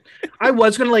 I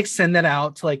was going to like send that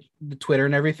out to like the Twitter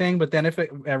and everything, but then if it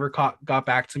ever got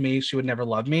back to me, she would never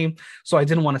love me. So I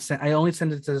didn't want to send, I only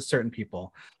sent it to certain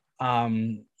people.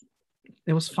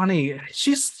 It was funny.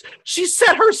 She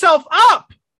set herself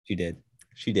up. She did.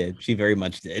 She very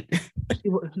much did.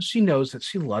 She knows it.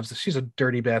 She loves it. She's a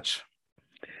dirty bitch.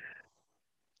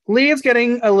 Lee is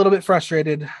getting a little bit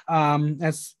frustrated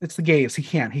as it's the gays. He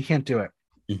can't do it.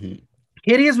 Mm-hmm.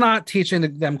 Kitty is not teaching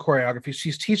them choreography.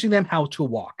 She's teaching them how to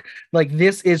walk. Like,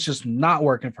 this is just not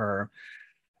working for her.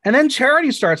 And then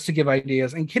Charity starts to give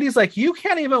ideas, and Kitty's like, you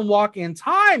can't even walk in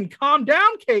time. Calm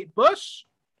down, Kate Bush.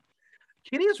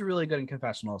 Kitty is really good in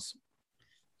confessionals.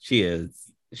 She is.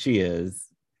 She is.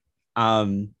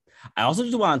 I also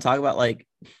just want to talk about, like,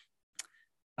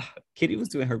 Kitty was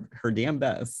doing her damn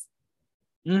best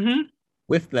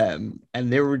with them,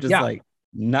 and they were just like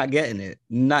not getting it.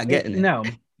 No,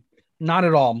 not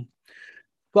at all.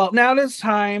 Well, now it is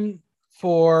time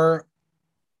for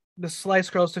the Slice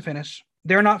Girls to finish.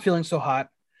 They're not feeling so hot.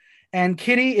 And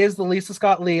Kitty is the Lisa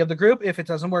Scott Lee of the group. If it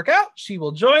doesn't work out, she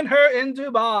will join her in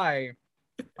Dubai.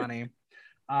 Funny.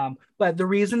 But the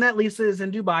reason that Lisa is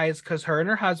in Dubai is because her and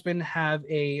her husband have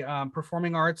a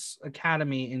performing arts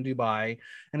academy in Dubai.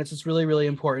 And it's this really, really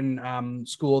important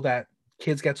school that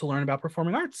kids get to learn about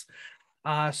performing arts.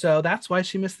 So that's why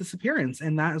she missed this appearance.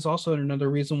 And that is also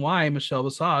another reason why Michelle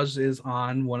Visage is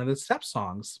on one of the step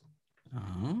songs.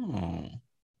 Oh.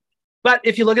 But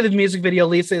if you look at the music video,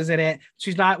 Lisa is in it.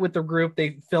 She's not with the group.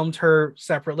 They filmed her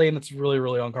separately, and it's really,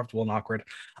 really uncomfortable and awkward.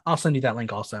 I'll send you that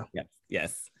link also.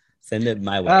 Yes. Send it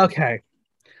my way. Okay.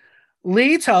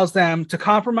 Lee tells them to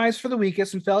compromise for the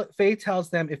weakest, and Faye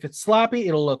tells them if it's sloppy,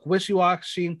 it'll look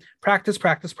wishy-washy. Practice,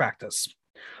 practice, practice.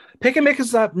 Pick and Mix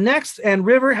is up next, and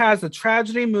River has the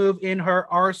tragedy move in her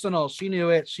arsenal. She knew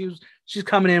it. She's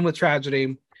coming in with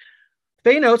tragedy.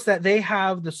 Faye notes that they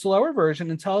have the slower version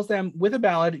and tells them with a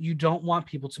ballad, you don't want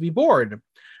people to be bored.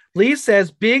 Lee says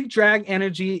big drag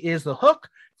energy is the hook.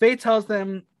 Faye tells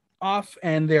them off,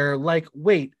 and they're like,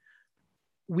 wait,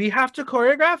 we have to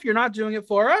choreograph? You're not doing it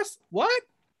for us? What?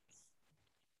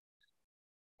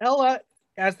 Ella,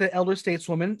 as the elder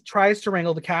stateswoman, tries to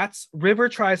wrangle the cats. River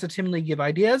tries to timidly give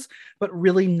ideas, but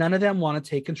really none of them want to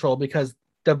take control because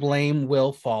the blame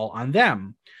will fall on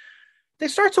them. They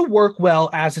start to work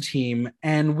well as a team,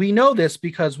 and we know this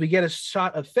because we get a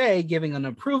shot of Faye giving an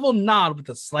approval nod with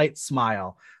a slight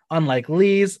smile, unlike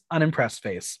Lee's unimpressed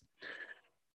face.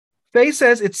 Faye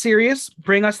says it's serious,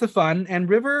 bring us the fun, and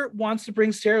River wants to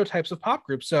bring stereotypes of pop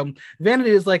groups. So Vanity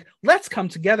is like, let's come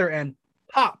together and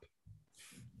pop.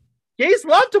 Gays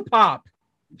love to pop.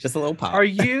 Just a little pop. Are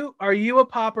you a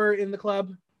popper in the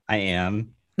club? I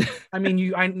am. I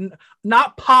mean,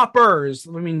 not poppers.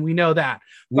 I mean, we know that.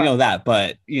 We know that,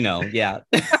 but yeah.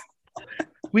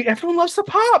 Everyone loves to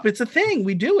pop. It's a thing.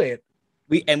 We do it.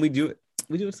 We do it.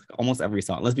 We do it almost every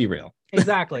song. Let's be real.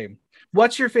 Exactly.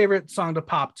 What's your favorite song to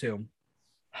pop to?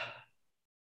 I'm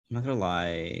not gonna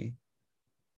lie.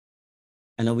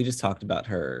 I know we just talked about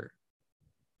her,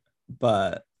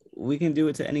 but we can do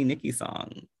it to any Nicki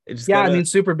song. I mean,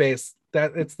 super bass.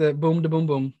 That it's the boom to boom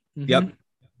boom. Mm-hmm.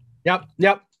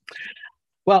 Yep.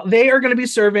 Well, they are going to be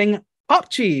serving pop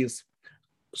cheese.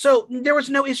 So there was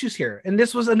no issues here. And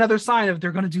this was another sign of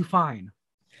they're going to do fine.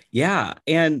 Yeah.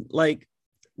 And like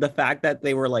the fact that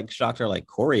they were like shocked or like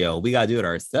choreo, we got to do it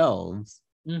ourselves.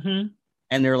 Mm-hmm.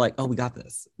 And they're like, oh, we got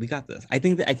this. I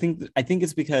think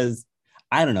it's because,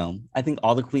 I don't know. I think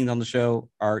all the queens on the show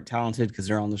are talented because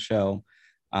they're on the show.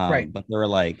 Right. But they were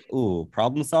like, ooh,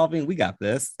 problem solving. We got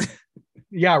this.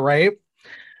 Yeah, right.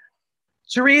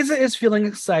 Teresa is feeling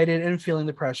excited and feeling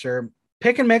the pressure.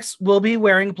 Pick and Mix will be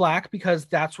wearing black because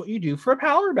that's what you do for a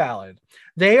power ballad.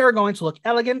 They are going to look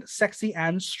elegant, sexy,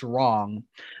 and strong.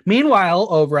 Meanwhile,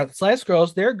 over at the Slice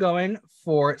Girls, they're going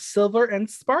for silver and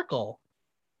sparkle,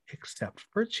 except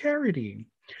for Charity.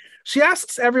 She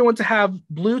asks everyone to have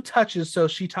blue touches so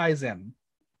she ties in.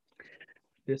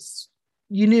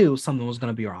 You knew something was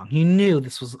going to be wrong. You knew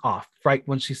this was off right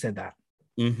when she said that.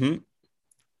 Mm-hmm.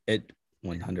 It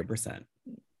 100%.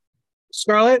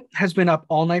 Scarlett has been up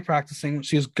all night practicing.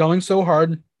 She's going so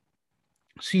hard.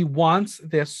 She wants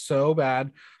this so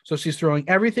bad. So she's throwing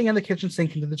everything in the kitchen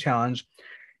sink into the challenge.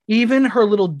 Even her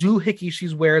little doohickey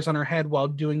she wears on her head while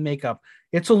doing makeup.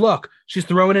 It's a look. She's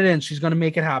throwing it in. She's going to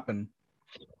make it happen.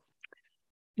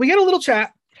 We get a little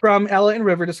chat from Ella and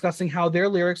River discussing how their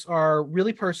lyrics are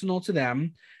really personal to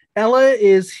them. Ella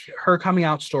is her coming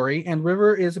out story, and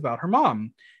River is about her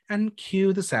mom. And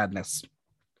cue the sadness.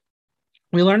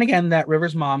 We learn again that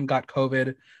River's mom got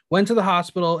COVID, went to the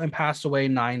hospital, and passed away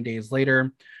 9 days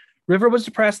later. River was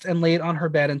depressed and laid on her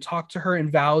bed and talked to her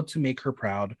and vowed to make her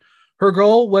proud. Her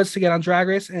goal was to get on Drag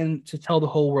Race and to tell the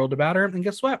whole world about her. And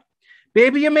guess what?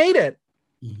 Baby, you made it.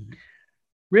 Mm-hmm.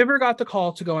 River got the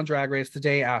call to go on Drag Race the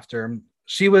day after.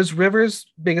 She was River's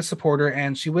biggest supporter,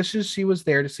 and she wishes she was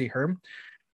there to see her.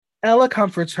 Ella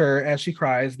comforts her as she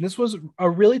cries. And this was a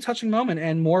really touching moment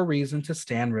and more reason to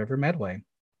stan River Medway.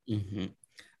 Mm-hmm.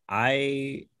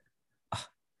 I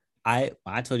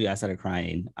told you I started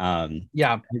crying.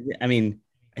 Yeah. I mean,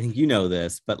 I think you know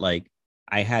this, but like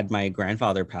I had my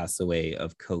grandfather pass away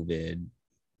of COVID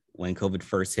when COVID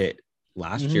first hit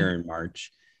last year in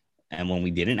March. And when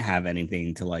we didn't have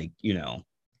anything to like, we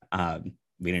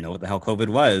didn't know what the hell COVID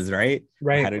was, right?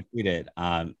 Right. How to treat it.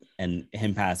 And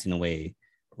him passing away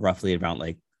roughly around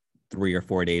like 3 or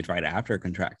 4 days right after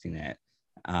contracting it.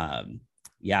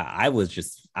 Yeah, I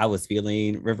was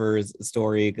feeling River's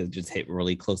story because it just hit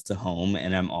really close to home.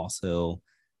 And I'm also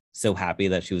so happy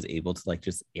that she was able to like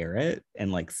just air it and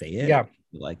like say it. Yeah.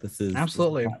 Like this is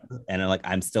absolutely. And like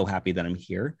I'm still happy that I'm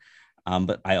here.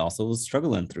 But I also was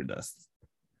struggling through this.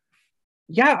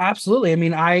 Yeah, absolutely. I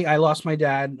mean, I lost my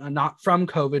dad, not from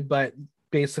COVID, but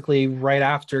basically right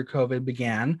after COVID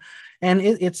began. And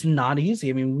it's not easy.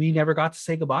 I mean, we never got to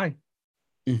say goodbye.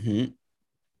 Mm-hmm.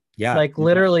 Yeah. Like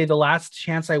literally the last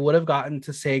chance I would have gotten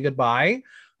to say goodbye,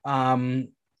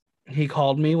 he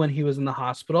called me when he was in the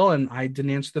hospital and I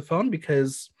didn't answer the phone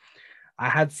because I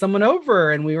had someone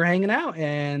over and we were hanging out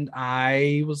and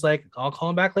I was like, I'll call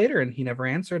him back later. And he never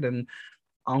answered. And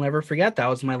I'll never forget that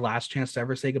was my last chance to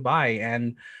ever say goodbye.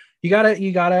 And you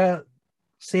gotta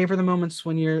savor the moments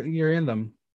when you're in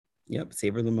them. Yep.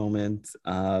 Savor the moment.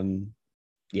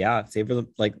 Yeah,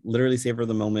 literally savor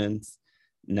the moments.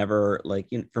 Never like,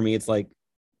 for me, it's like,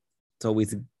 it's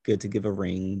always good to give a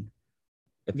ring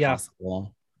if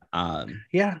possible.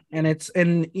 Yeah.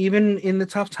 And even in the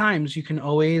tough times, you can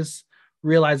always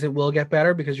realize it will get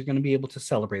better because you're going to be able to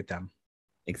celebrate them.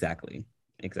 Exactly.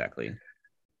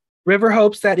 River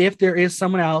hopes that if there is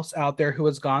someone else out there who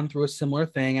has gone through a similar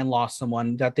thing and lost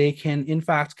someone, that they can, in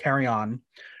fact, carry on.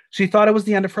 She thought it was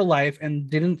the end of her life and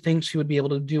didn't think she would be able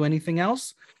to do anything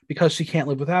else because she can't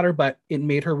live without her, but it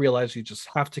made her realize you just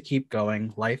have to keep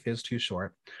going. Life is too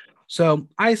short. So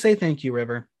I say thank you,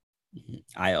 River.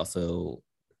 I also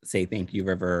say thank you,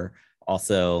 River.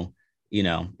 Also,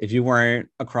 if you weren't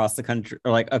across the country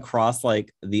or like across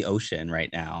like the ocean right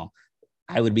now,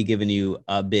 I would be giving you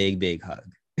a big, big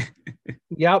hug.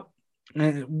 Yep.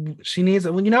 She needs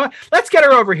it. Well, you know what? Let's get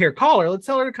her over here. Call her. Let's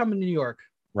tell her to come to New York.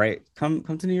 Right. Come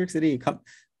to New York City. Can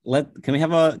we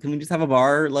just have a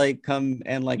bar? Like come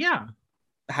and like, yeah.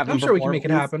 I'm sure we can make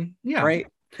it happen. Yeah. Right.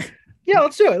 Yeah,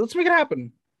 let's do it. Let's make it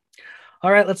happen.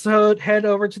 All right, let's head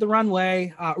over to the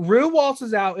runway. Rue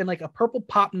waltzes out in like a purple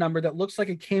pop number that looks like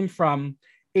it came from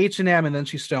H&M and then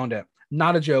she stoned it.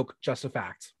 Not a joke, just a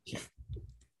fact.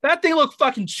 That thing looked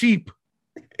fucking cheap.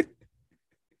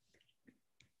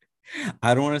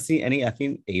 I don't want to see any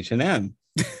effing H&M.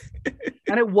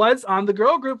 And it was on the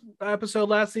girl group episode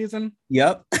last season.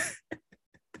 Yep.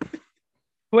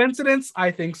 Coincidence?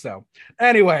 I think so.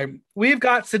 Anyway, we've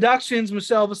got Seduction's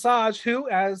Michelle Visage, who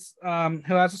has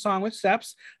a song with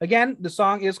Steps. Again, the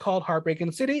song is called Heartbreak in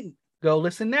the City. Go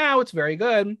listen now. It's very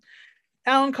good.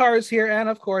 Alan Carr is here, and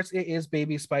of course, it is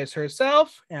Baby Spice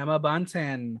herself, Emma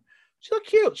Bunton. She looked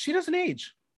cute. She doesn't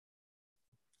age.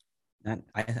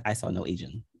 I saw no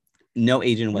aging. No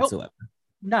aging whatsoever.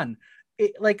 None.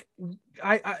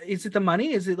 Is it the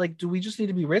money? Is it like, do we just need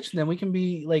to be rich and then we can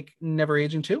be like never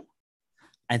aging too?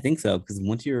 I think so, because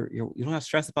once you don't have to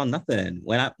stress about nothing.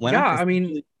 I don't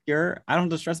have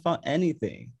to stress about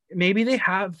anything. Maybe they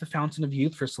have the fountain of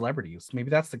youth for celebrities. Maybe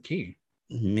that's the key.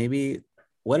 Maybe.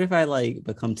 What if I like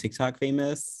become TikTok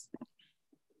famous,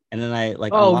 and then I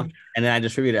like unlock, and then I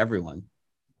distribute to everyone?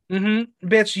 Mm-hmm.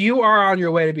 Bitch, you are on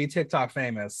your way to be TikTok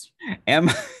famous. Am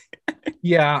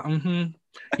yeah. Mm-hmm.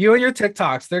 You and your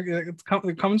TikToks, they're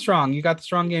coming strong. You got the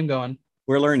strong game going.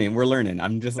 We're learning. I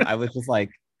was just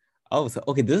like, oh, so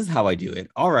okay, this is how I do it.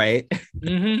 All right.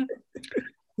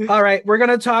 Mm-hmm. All right, we're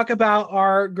gonna talk about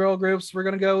our girl groups. We're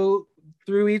gonna go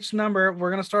through each number.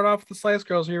 We're gonna start off with the Slice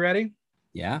Girls. Are you ready?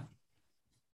 Yeah.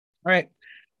 All right.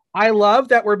 I love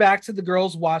that we're back to the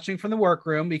girls watching from the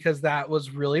workroom because that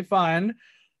was really fun.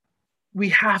 We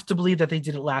have to believe that they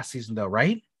did it last season, though,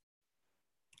 right?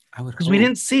 I would, because we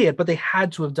didn't see it, but they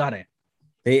had to have done it.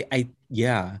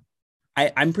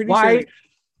 I'm pretty sure.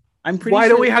 Why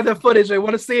don't we have the footage? I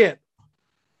want to see it.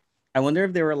 I wonder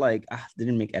if they were like, they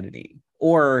didn't make editing,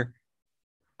 or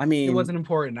I mean, it wasn't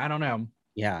important. I don't know.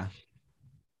 Yeah,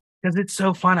 because it's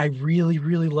so fun. I really,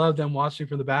 really love them watching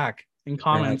from the back and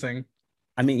commenting. Like,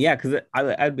 I mean, yeah, because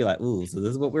I'd be like, ooh, so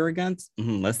this is what we're against.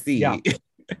 Let's see. Yeah.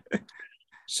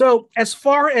 So as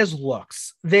far as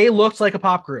looks, they looked like a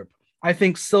pop group. I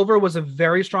think silver was a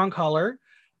very strong color.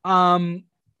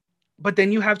 But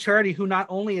then you have Charity, who not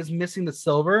only is missing the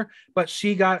silver, but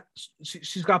she's got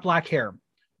black hair.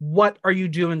 What are you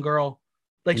doing, girl?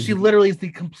 Like, she literally is the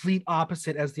complete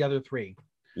opposite as the other three.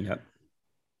 Yep.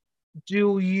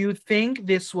 Do you think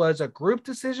this was a group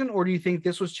decision, or do you think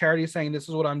this was Charity saying, this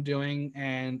is what I'm doing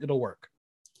and it'll work?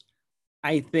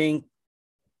 I think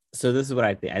So this is what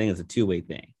I think. I think it's a two-way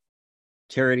thing.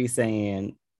 Charity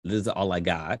saying, this is all I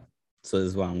got, so this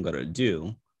is what I'm gonna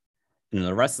do. And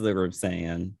the rest of the group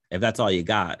saying, if that's all you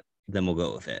got, then we'll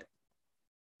go with it.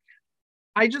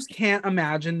 I just can't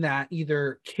imagine that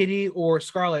either Kitty or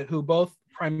Scarlett, who both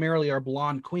primarily are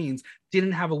blonde queens,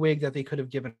 didn't have a wig that they could have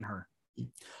given her.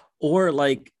 Or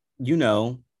like, you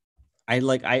know, I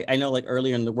know like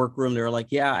earlier in the workroom, they were like,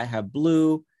 yeah, I have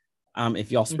blue.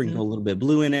 If y'all sprinkle a little bit of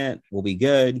blue in it, we'll be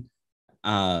good.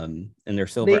 And their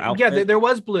silver outfit. Yeah, there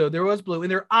was blue. There was blue in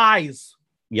their eyes.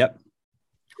 Yep.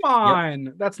 Come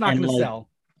on. That's not going to sell.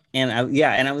 And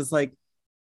I was like,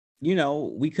 you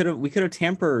know, we could have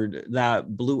tampered that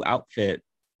blue outfit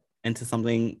into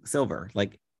something silver.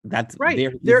 Like that's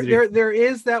right. There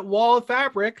is that wall of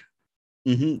fabric.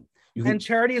 Mm-hmm. And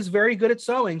Charity is very good at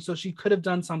sewing, so she could have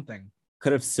done something.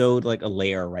 Could have sewed like a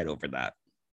layer right over that.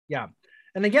 Yeah.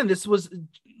 And again, this was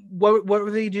what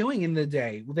were they doing in the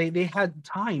day? They had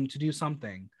time to do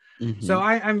something. Mm-hmm. So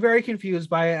I'm very confused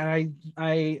by it, and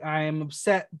I am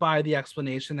upset by the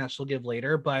explanation that she'll give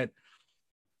later, but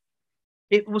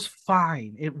it was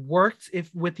fine. It worked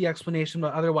with the explanation,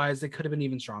 but otherwise it could have been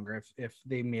even stronger if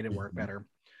they made it work better.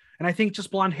 And I think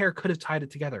just blonde hair could have tied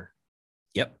it together.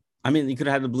 Yep. I mean, you could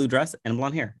have had the blue dress and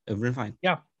blonde hair. It would have been fine.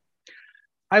 Yeah.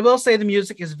 I will say the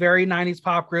music is very 90s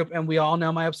pop group, and we all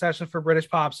know my obsession for British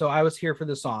pop, so I was here for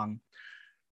the song.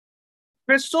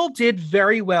 Crystal did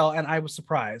very well, and I was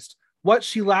surprised. What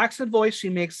she lacks in voice, she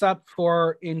makes up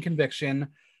for in conviction.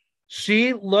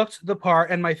 She looked the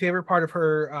part, and my favorite part of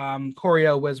her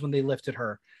choreo was when they lifted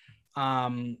her.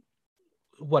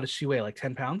 What does she weigh? Like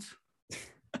 10 pounds?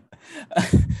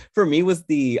 For me was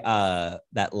the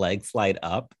that leg slide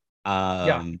up.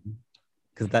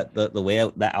 Because the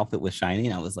way that outfit was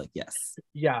shining, I was like, yes.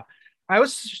 Yeah. I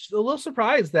was a little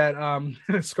surprised that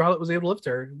Scarlett was able to lift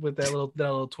her with that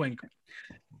little twink.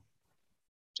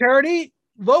 Charity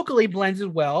vocally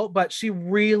blended well, but she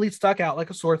really stuck out like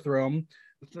a sore thumb.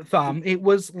 It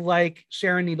was like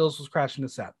Sharon Needles was crashing the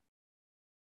set.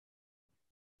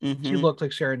 Mm-hmm. She looked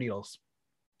like Sharon Needles.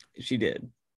 She did.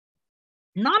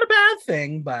 Not a bad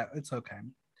thing, but it's okay.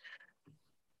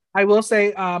 I will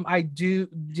say I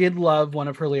did love one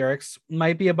of her lyrics.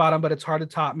 Might be a bottom, but it's hard to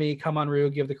top me. Come on, Rue,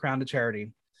 give the crown to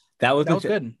Charity. That was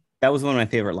good. That was one of my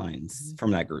favorite lines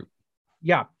from that group.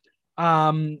 Yeah.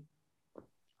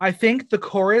 I think the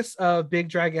chorus of Big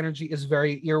Drag Energy is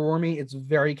very earwormy. It's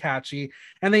very catchy.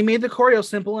 And they made the choreo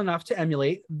simple enough to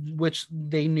emulate, which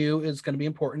they knew is going to be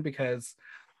important because,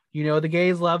 you know, the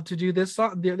gays love to do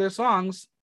their songs.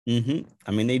 Mm-hmm.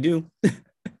 I mean, they do.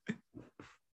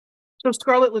 So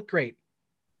Scarlett looked great.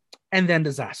 And then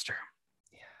disaster.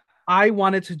 Yeah. I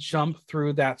wanted to jump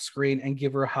through that screen and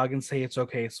give her a hug and say, it's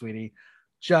okay, sweetie.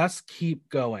 Just keep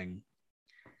going.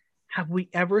 Have we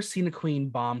ever seen a queen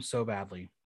bomb so badly?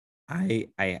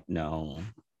 I know.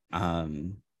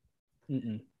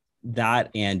 That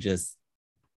and just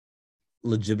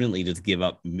legitimately just give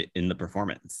up in the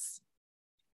performance.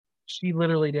 She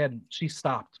literally did. She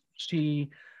stopped.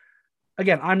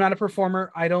 Again, I'm not a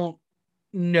performer. I don't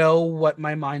know what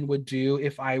my mind would do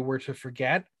if I were to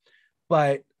forget,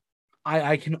 but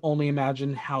I can only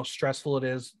imagine how stressful it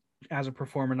is as a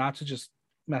performer, not to just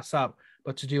mess up,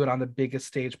 but to do it on the biggest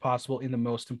stage possible in the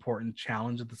most important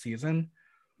challenge of the season.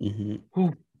 Mm-hmm.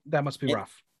 That must be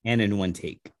rough. And in one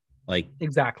take. Like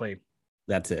exactly.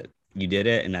 That's it. You did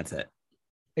it and that's it.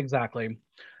 Exactly.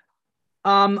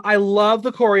 I love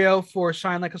the choreo for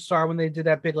Shine Like a Star when they did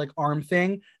that big like arm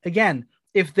thing. Again,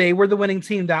 if they were the winning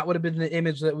team, that would have been the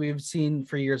image that we've seen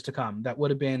for years to come. That would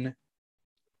have been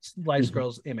Lice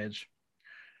Girl's image.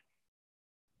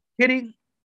 Kitty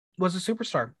was a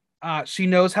superstar. She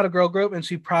knows how to girl group, and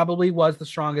she probably was the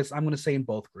strongest, I'm going to say, in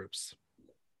both groups.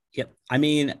 Yep. I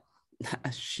mean,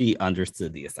 she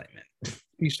understood the assignment.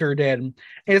 She sure did.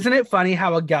 Isn't it funny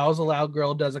how a Gals Aloud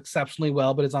girl does exceptionally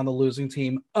well, but is on the losing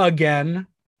team again?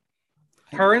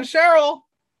 Her and Cheryl.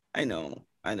 I know.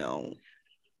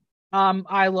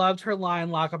 I loved her line,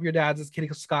 lock up your dads as Kitty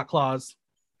Scott Claus.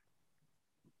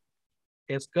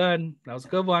 It's good. That was a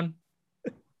good one.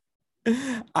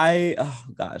 I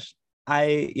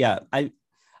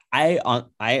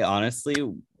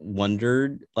honestly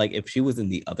wondered, like, if she was in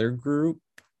the other group,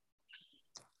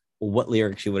 what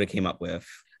lyrics she would have came up with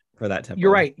for that tempo.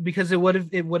 You're right, because it would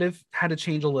have had to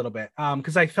change a little bit.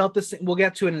 Because I felt this. We'll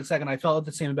get to it in a second. I felt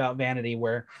the same about Vanity,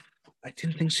 where I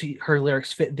didn't think her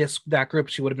lyrics fit that group.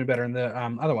 She would have been better in the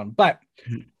other one. But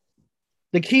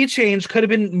the key change could have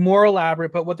been more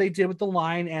elaborate. But what they did with the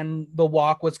line and the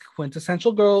walk was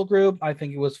quintessential girl group. I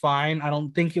think it was fine. I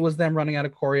don't think it was them running out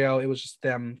of choreo. It was just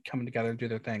them coming together and do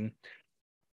their thing.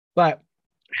 But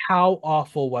how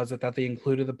awful was it that they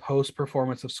included the post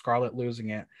performance of Scarlett losing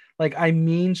it? Like, I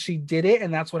mean, she did it,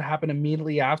 and that's what happened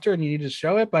immediately after, and you need to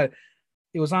show it, but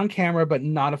it was on camera, but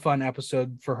not a fun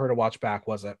episode for her to watch back,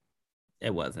 was it?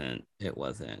 It wasn't. It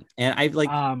wasn't. And I like,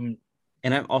 and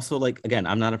I'm also like, again,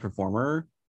 I'm not a performer,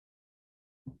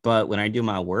 but when I do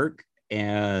my work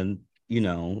and, you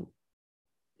know,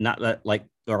 not that like,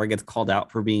 or I gets called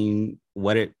out for being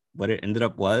what it ended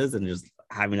up was, and just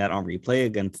having that on replay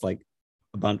against like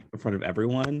a bunch in front of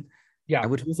everyone, yeah, I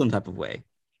would feel some type of way.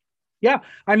 Yeah,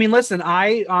 I mean, listen,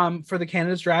 I for the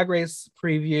Canada's Drag Race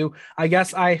preview, I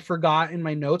guess I forgot in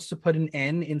my notes to put an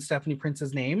N in Stephanie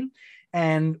Prince's name,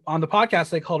 and on the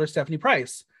podcast I called her Stephanie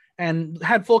Price, and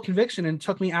had full conviction. And it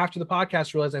took me after the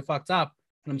podcast to realize I fucked up,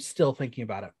 and I'm still thinking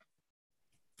about it.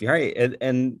 You're right,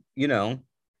 and you know,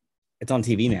 it's on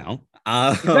TV now.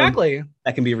 Exactly.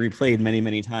 That can be replayed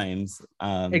many times.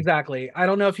 Exactly. I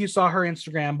don't know if you saw her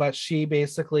Instagram, but she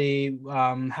basically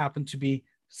happened to be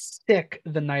sick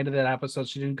the night of that episode.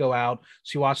 She didn't go out.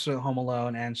 She watched it at home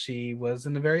alone, and she was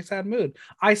in a very sad mood.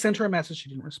 I sent her a message. She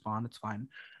didn't respond. It's fine.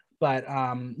 But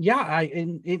yeah,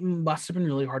 it must have been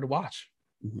really hard to watch.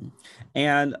 Mm-hmm.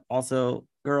 And also,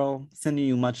 girl, sending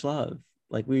you much love.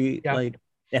 Like like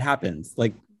it happens.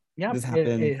 Like this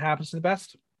happens. It happens to the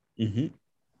best. Mm-hmm.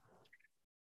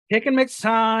 Pick and mix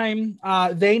time.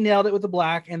 They nailed it with the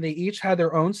black, and they each had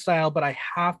their own style. But I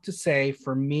have to say,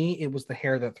 for me, it was the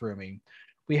hair that threw me.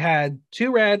 We had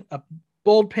 2 red, a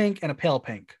bold pink, and a pale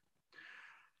pink.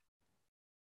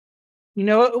 You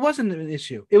know, it wasn't an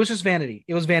issue. It was just vanity.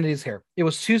 It was Vanity's hair. It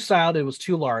was too styled. It was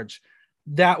too large.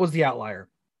 That was the outlier.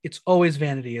 It's always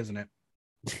Vanity, isn't it?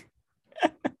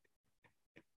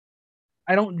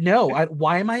 I don't know.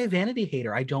 Why am I a Vanity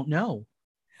hater? I don't know.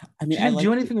 I mean, she didn't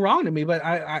do anything wrong to me, but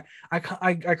I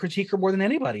critique her more than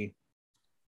anybody.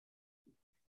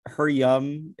 Her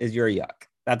yum is your yuck.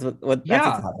 That's what's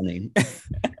happening.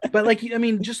 But like, I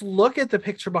mean, just look at the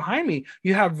picture behind me.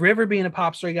 You have River being a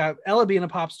pop star. You got Ella being a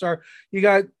tpop star. You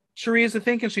got Teresa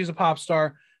thinking she's a pop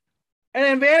star. And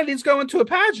then Vanity's going to a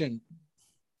pageant.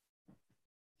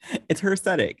 It's her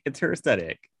aesthetic. It's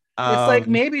like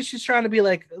maybe she's trying to be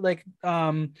like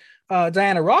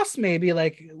Diana Ross, maybe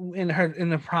like in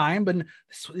the prime, but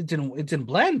it didn't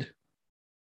blend.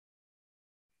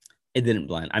 It didn't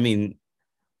blend. I mean,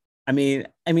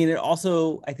 it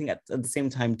also, I think at the same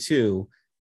time too,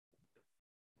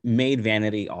 made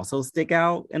Vanity also stick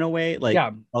out in a way. Like,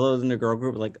 although in the girl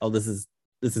group, like, oh, this is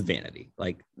Vanity.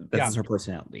 Like, this is her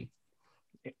personality.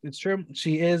 It's true.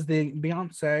 She is the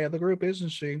Beyonce of the group, isn't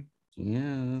she?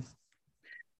 Yes.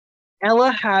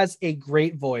 Ella has a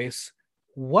great voice.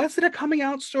 Was it a coming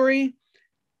out story?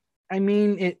 I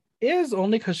mean, it is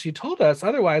only because she told us.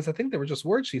 Otherwise, I think they were just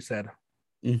words she said.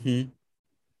 Mm-hmm.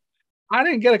 I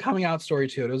didn't get a coming out story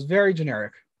to it. It was very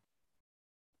generic.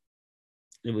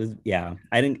 It was, yeah.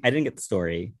 I didn't get the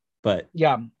story, but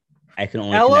yeah, I can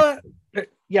only Ella.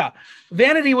 Yeah,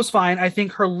 Vanity was fine. I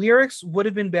think her lyrics would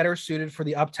have been better suited for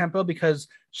the up tempo because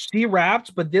she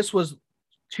rapped, but this was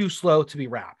too slow to be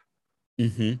rap.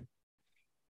 Mm-hmm.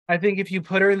 I think if you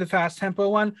put her in the fast tempo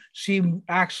one, she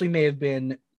actually may have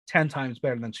been 10 times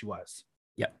better than she was.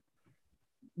 Yeah,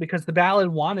 because the ballad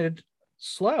wanted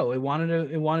slow. It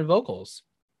wanted vocals.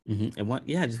 Mm-hmm.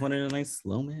 I just wanted a nice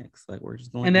slow mix. Like we're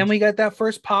just going. And then we got that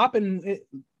first pop, and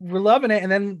we're loving it.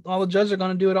 And then all the judges are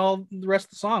going to do it all the rest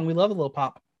of the song. We love a little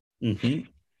pop. Mm-hmm.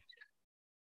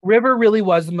 River really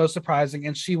was the most surprising,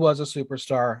 and she was a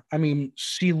superstar. I mean,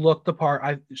 she looked the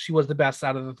part. She was the best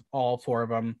out of all 4 of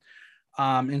them,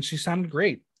 and she sounded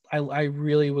great. I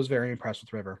really was very impressed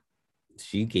with River.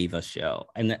 She gave us show,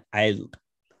 and I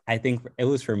think it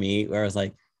was for me where I was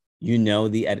like, you know,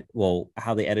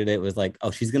 how they edited it was like, oh,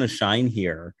 she's gonna shine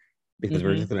here because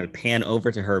we're just gonna pan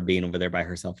over to her being over there by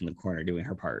herself in the corner doing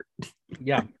her part.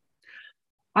 Yeah.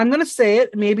 I'm gonna say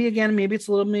it. Maybe it's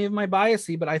a little bit of my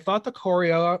biasy, but I thought the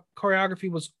choreography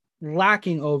was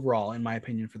lacking overall, in my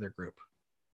opinion, for their group.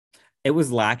 It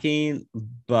was lacking,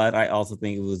 but I also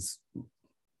think it was.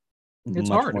 It's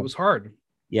hard. It was hard.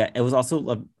 Yeah, it was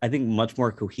also, I think, much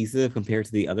more cohesive compared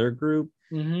to the other group.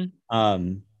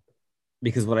 Mm-hmm.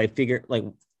 Because what I figured, like,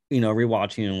 you know,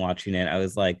 rewatching and watching it, I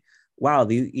was like, wow,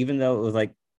 even though it was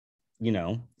like, you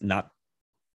know, not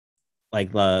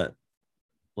like the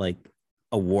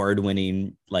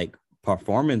award-winning like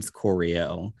performance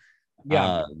choreo,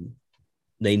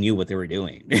 they knew what they were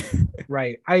doing.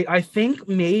 Right. I think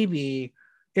maybe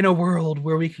in a world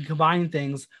where we can combine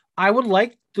things, I would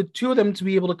like the 2 of them to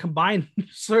be able to combine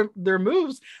their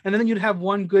moves, and then you'd have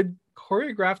one good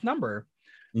choreographed number.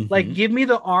 Like, give me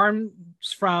the arms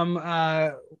from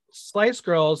Spice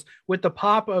Girls with the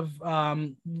pop of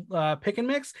Pick and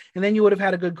Mix, and then you would have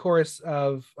had a good chorus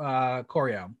of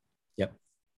choreo. Yep,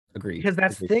 agreed. Because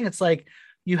that's the thing. It's like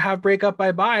you have Break Up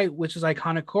Bye Bye, which is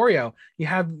iconic choreo. You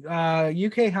have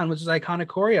UK Hun, which is iconic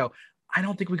choreo. I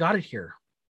don't think we got it here.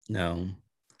 No,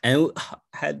 and it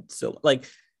had so like.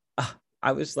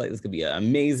 I was like, this could be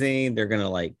amazing. They're gonna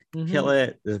like kill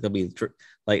it. This is gonna be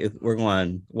like we're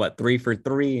going what 3 for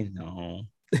 3? No,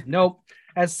 nope.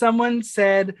 As someone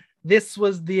said, this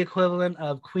was the equivalent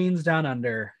of Queens Down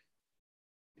Under.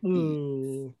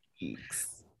 Ooh.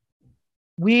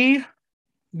 We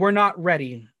were not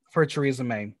ready for Theresa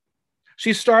May.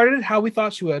 She started how we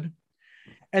thought she would,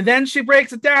 and then she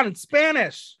breaks it down in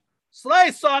Spanish.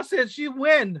 Slice sausage, you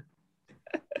win.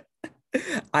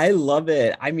 I love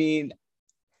it. I mean,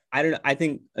 I don't know. I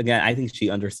think she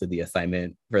understood the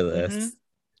assignment for this.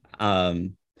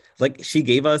 Like she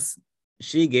gave us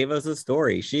a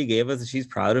story. She's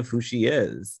proud of who she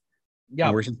is. Yeah,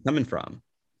 and where she's coming from.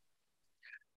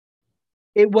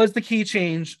 It was the key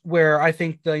change where I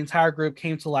think the entire group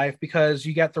came to life, because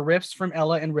you got the riffs from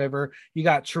Ella and River. You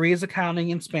got Teresa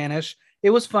counting in Spanish. It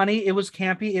was funny. It was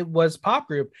campy. It was pop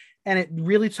group. And it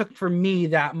really took for me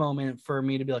that moment for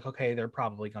me to be like, okay, they're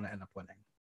probably going to end up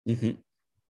winning.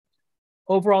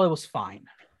 Overall, it was fine.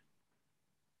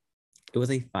 It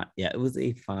was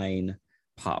a fine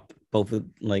pop. Both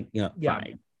like,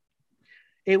 fine.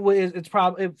 It's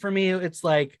probably, for me, it's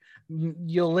like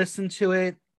you'll listen to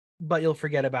it, but you'll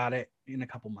forget about it in a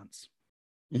couple months.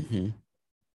 I'm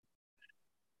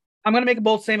going to make a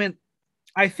bold statement.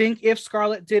 I think if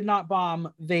Scarlett did not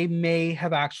bomb, they may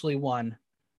have actually won.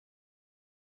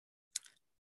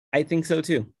 I think so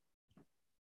too.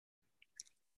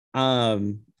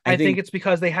 I think it's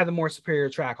because they had the more superior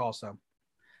track also.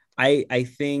 I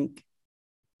think,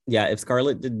 yeah, if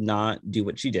Scarlett did not do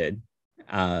what she did,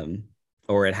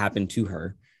 or it happened to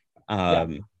her,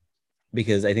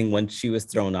 because I think once she was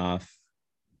thrown off,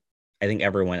 I think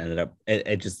everyone ended up,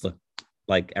 it just looked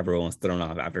like everyone was thrown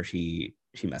off after she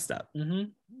messed up.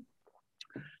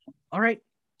 All right.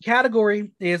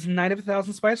 Category is Night of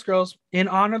 1,000 Spice Girls. In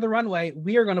honor of the runway,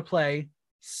 we are going to play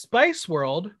Spice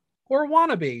World or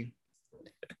Wannabe.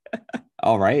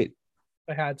 All right.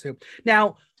 I had to.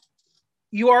 Now,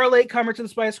 you are a latecomer to the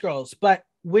Spice Girls, but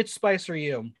which Spice are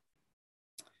you?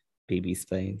 Baby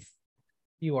Spice.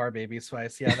 You are Baby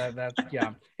Spice. Yeah, that's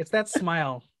yeah. It's that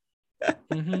smile.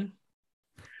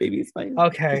 Baby Spice.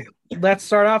 Okay, let's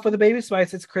start off with a Baby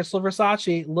Spice. It's Crystal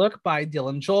Versace. Look by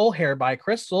Dylan Joel. Hair by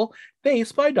Crystal.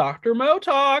 Face by Dr.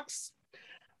 Motox.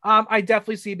 I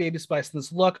definitely see Baby Spice in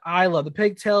this look. I love the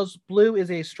pigtails. Blue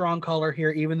is a strong color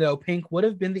here, even though pink would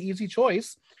have been the easy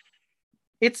choice.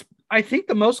 It's, I think,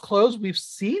 the most clothes we've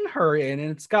seen her in, and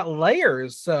it's got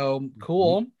layers, so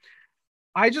cool.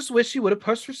 I just wish she would have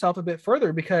pushed herself a bit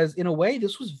further, because in a way,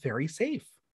 this was very safe.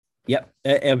 Yep,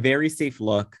 a very safe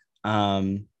look.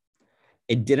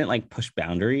 It didn't like push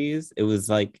boundaries. It was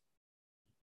like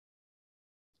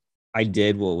I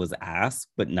did what was asked,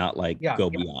 but not like go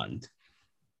beyond.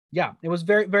 Yeah, it was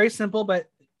very, very simple, but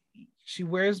she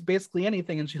wears basically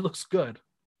anything and she looks good.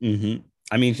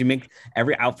 I mean, she makes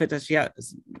every outfit that she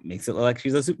has makes it look like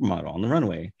she's a supermodel on the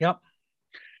runway. Yep.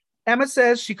 Emma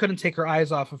says she couldn't take her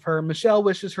eyes off of her. Michelle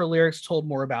wishes her lyrics told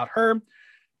more about her.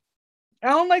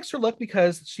 Alan likes her look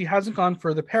because she hasn't gone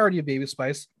for the parody of Baby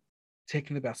Spice,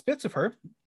 taking the best bits of her.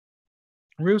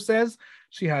 Rue says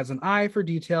she has an eye for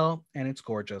detail and it's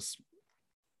gorgeous.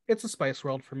 It's a Spice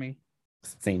World for me.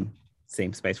 Same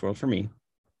Spice World for me.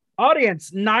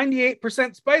 Audience,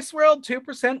 98% Spice World,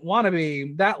 2%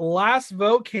 Wannabe. That last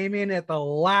vote came in at the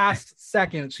last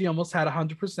second. She almost had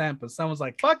 100%, but someone's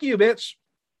like, fuck you, bitch.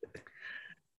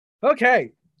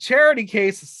 Okay. Charity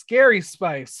Case, Scary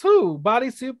Spice.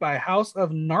 Bodysuit by House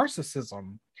of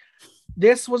Narcissism.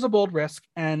 This was a bold risk,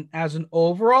 and as an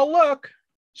overall look,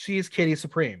 she's Kitty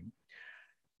Supreme.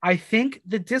 I think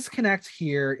the disconnect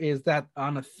here is that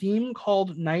on a theme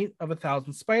called Night of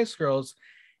 1,000 Spice Girls,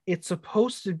 it's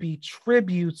supposed to be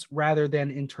tributes rather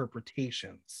than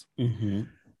interpretations.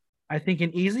 I think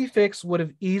an easy fix would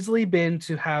have easily been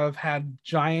to have had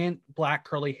giant black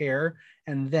curly hair,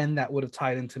 and then that would have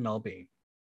tied into Mel B.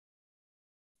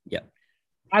 Yeah.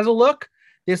 As a look,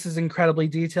 this is incredibly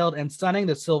detailed and stunning.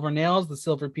 The silver nails, the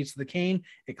silver piece of the cane,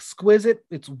 exquisite.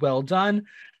 It's well done.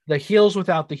 The heels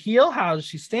without the heel. How does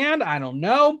she stand? I don't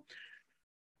know.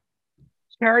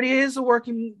 Charity is a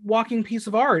walking piece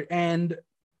of art, and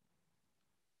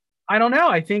I don't know.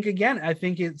 I think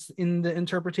it's in the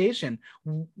interpretation.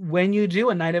 When you do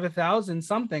a Night of 1,000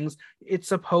 somethings, it's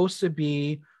supposed to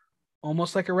be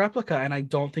almost like a replica, and I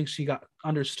don't think she got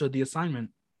understood the assignment.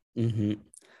 Mm-hmm.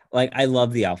 Like, I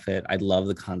love the outfit. I love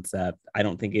the concept. I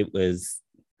don't think it was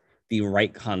the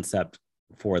right concept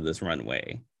for this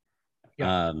runway.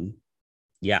 Yeah.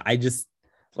 Yeah, I got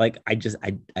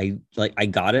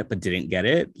it, but didn't get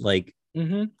it. Like,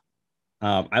 Mm-hmm.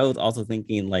 I was also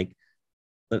thinking like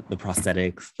the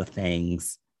prosthetics, the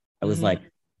things. I was Mm-hmm. like,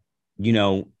 you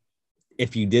know,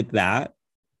 if you did that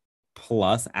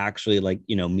plus actually like,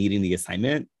 meeting the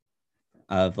assignment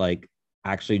of like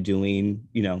actually doing,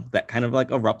 that kind of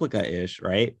like a replica-ish,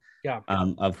 right? Yeah.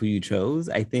 Of who you chose,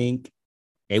 I think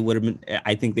it would have been,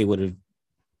 I think they would have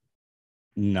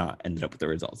not ended up with the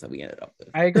results that we ended up with.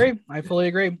 I agree. I fully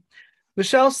agree.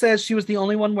 Michelle says she was the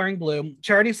only one wearing blue.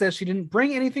 Charity says she didn't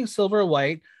bring anything silver or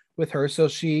white with her, so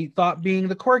she thought being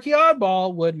the quirky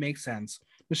oddball would make sense.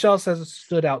 Michelle says it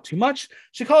stood out too much.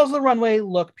 She calls the runway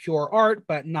look pure art,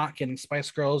 but not getting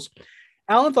Spice Girls.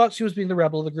 Alan thought she was being the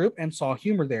rebel of the group and saw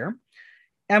humor there.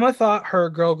 Emma thought her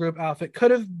girl group outfit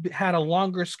could have had a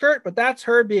longer skirt, but that's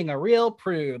her being a real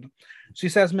prude. She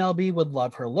says Mel B would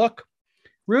love her look.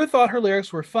 Rue thought her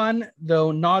lyrics were fun,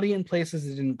 though naughty in places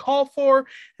it didn't call for,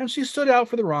 and she stood out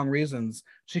for the wrong reasons.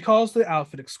 She calls the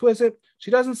outfit exquisite.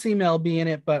 She doesn't see Mel B in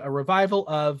it, but a revival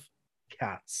of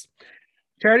Cats.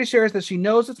 Charity shares that she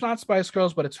knows it's not Spice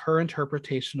Girls, but it's her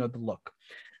interpretation of the look.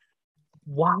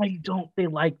 Why don't they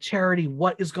like Charity?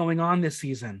 What is going on this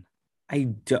season? I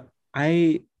do,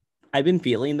 I I've been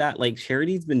feeling that like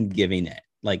Charity's been giving it.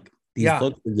 Like these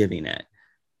looks are giving it.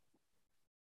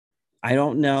 I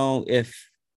don't know if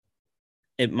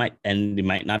it might, and they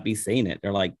might not be saying it.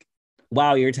 They're like,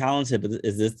 wow, you're talented, but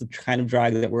is this the kind of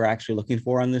drag that we're actually looking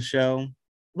for on this show?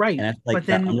 Right. And I feel like but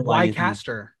then why underlying cast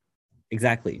her?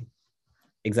 Exactly.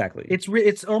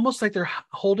 It's almost like they're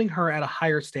holding her at a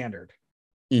higher standard.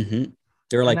 Mm-hmm.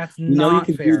 They're And like, that's we know you not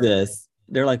can do fair. this.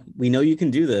 They're like, we know you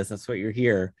can do this. That's what you're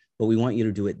here, but we want you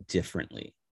to do it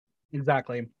differently.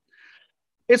 Exactly.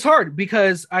 It's hard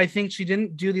because I think she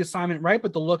didn't do the assignment right,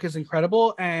 but the look is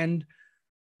incredible. And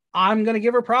I'm going to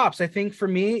give her props. I think for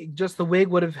me, just the wig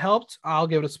would have helped. I'll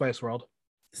give it a Spice World.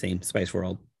 Same, Spice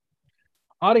World.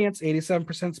 Audience,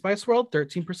 87% Spice World,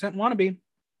 13% Wannabe.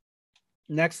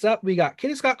 Next up, we got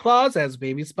Kitty Scott Claus as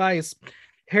Baby Spice.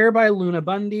 Hair by Luna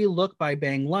Bundy, look by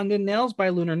Bang London, nails by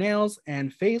Lunar Nails,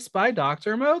 and face by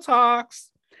Dr. Motox.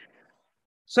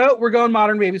 So we're going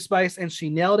modern Baby Spice, and she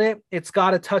nailed it. It's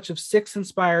got a touch of Six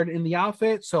inspired in the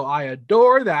outfit, so I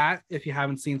adore that. If you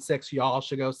haven't seen Six, y'all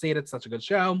should go see it. It's such a good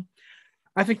show.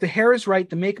 I think the hair is right,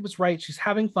 the makeup is right, she's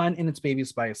having fun, and it's Baby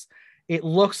Spice. It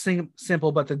looks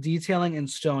simple, but the detailing and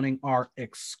stoning are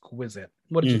exquisite.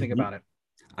 What did you think about it?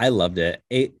 I loved it.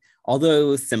 Although it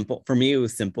was simple, for me, it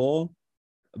was simple,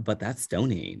 but that's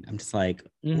stoning. I'm just like,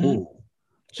 ooh.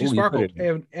 She sparkled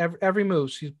every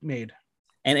move she's made.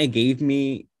 And it gave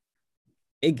me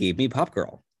Pop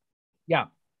Girl. Yeah.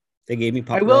 They gave me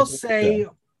Pop Girl. I will say,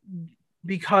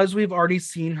 because we've already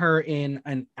seen her in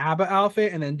an ABBA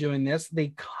outfit and then doing this,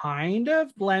 they kind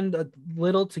of blend a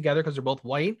little together because they're both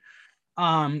white.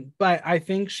 But I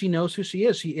think she knows who she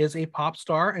is. She is a pop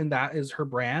star, and that is her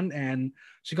brand, and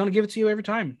she's going to give it to you every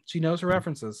time. She knows her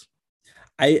references.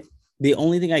 The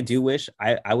only thing I do wish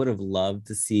I would have loved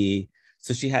to see,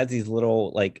 so she has these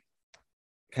little like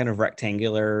kind of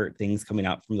rectangular things coming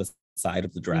out from the side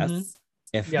of the dress.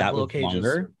 If that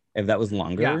was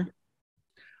longer.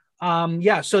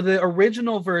 So the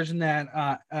original version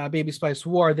that Baby Spice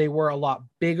wore, they were a lot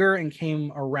bigger and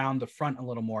came around the front a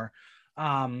little more.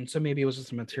 So maybe it was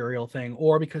just a material thing,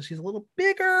 or because she's a little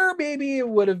bigger, maybe it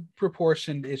would have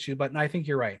proportioned issue, but I think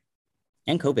you're right.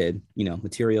 And COVID,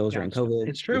 materials are in COVID.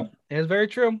 It's true. It is very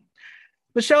true.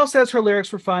 Michelle says her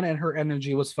lyrics were fun and her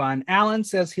energy was fun. Alan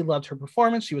says he loved her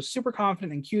performance. She was super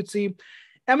confident and cutesy.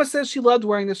 Emma says she loved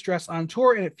wearing this dress on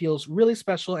tour and it feels really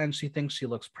special and she thinks she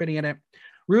looks pretty in it.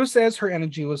 Rue says her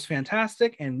energy was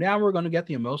fantastic, and now we're going to get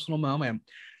the emotional moment.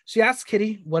 She asks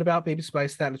Kitty what about Baby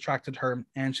Spice that attracted her,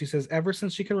 and she says ever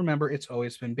since she can remember, it's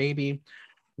always been Baby.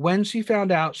 When she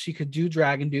found out she could do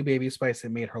drag and do Baby Spice,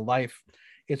 it made her life.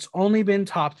 It's only been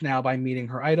topped now by meeting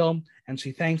her idol, and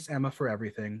she thanks Emma for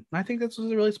everything. I think this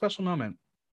was a really special moment.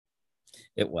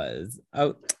 It was.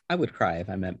 Oh, I would cry if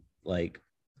I met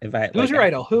Who's your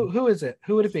idol? Who is it?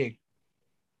 Who would it be?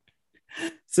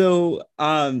 So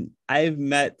I've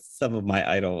met some of my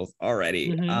idols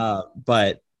already,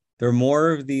 but they're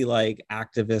more of the like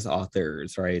activist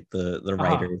authors, right? The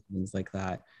writers, things like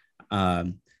that.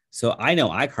 So I know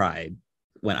I cried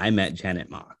when I met Janet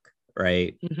Mock,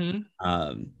 right?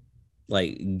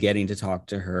 Like getting to talk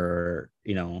to her,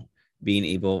 being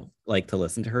able like to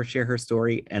listen to her share her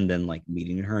story, and then like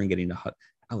meeting her and getting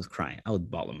to was crying. I was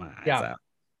bawling my eyes Yeah.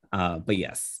 out. But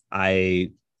yes,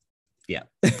 yeah.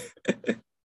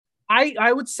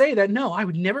 I would say that no, I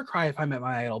would never cry if I met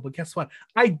my idol, but guess what?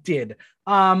 I did.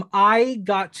 I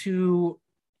got to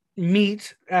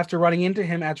meet after running into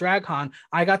him at DragCon.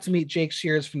 I got to meet Jake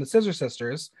Shears from the Scissor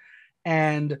Sisters,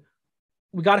 and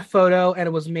we got a photo, and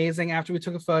it was amazing. After we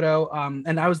took a photo,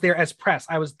 and I was there as press.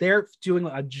 I was there doing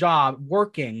a job,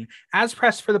 working as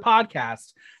press for the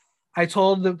podcast. I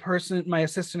told the person, my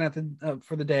assistant at the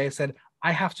for the day, I said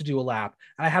I have to do a lap,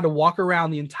 and I had to walk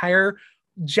around the entire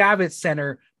Javits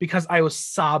Center because I was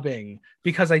sobbing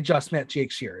because I just met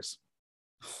Jake Shears.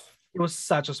 It was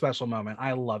such a special moment.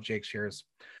 I love Jake Shears.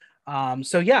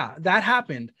 So yeah, that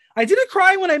happened. I didn't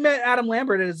cry when I met Adam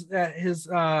Lambert at his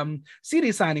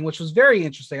CD signing, which was very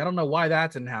interesting. I don't know why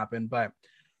that didn't happen, but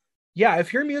yeah,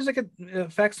 if your music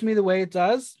affects me the way it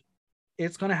does,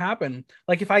 it's going to happen.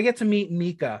 Like if I get to meet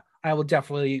Mika, I will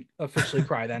definitely officially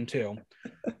cry then too.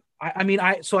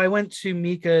 I went to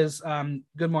Mika's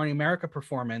Good Morning America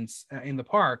performance in the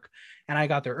park, and I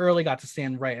got there early, got to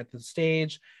stand right at the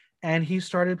stage, and he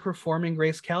started performing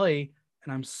Grace Kelly,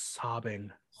 and I'm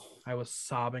sobbing. I was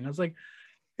sobbing. I was like,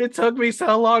 it took me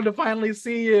so long to finally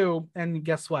see you. And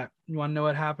guess what? You want to know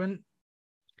what happened?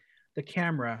 The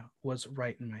camera was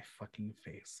right in my fucking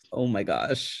face. Oh my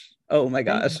gosh. Oh my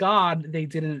gosh. Thank God they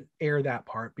didn't air that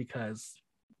part because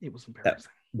it was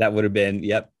embarrassing. That would have been,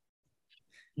 yep.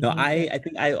 No, I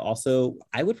think I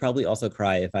would probably also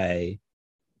cry if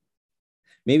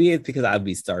maybe it's because I would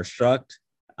be starstruck.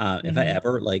 If I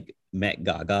ever like met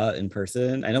Gaga in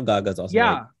person. I know Gaga's also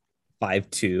like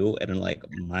 5'2", and I'm like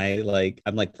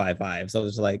I'm like 5'5", so I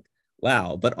was just like,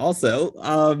 wow. But also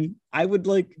I would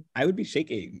be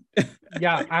shaking.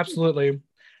 Yeah, absolutely.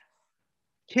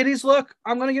 Kitty's look,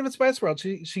 I'm gonna give it Spice World.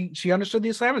 She understood the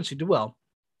assignment. She did well.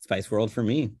 Spice World for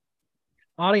me.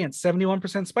 Audience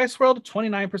 71% Spice World,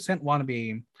 29%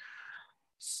 Wannabe.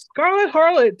 Scarlet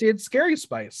Harlot did Scary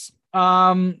Spice.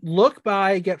 Look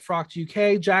by Get Frocked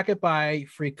UK, jacket by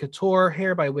Freak Couture,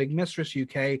 hair by Wig Mistress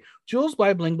UK, jewels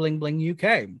by Bling Bling Bling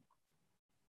UK.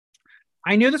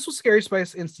 I knew this was Scary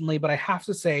Spice instantly, but I have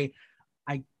to say,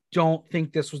 I don't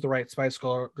think this was the right Spice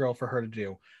Girl for her to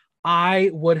do. I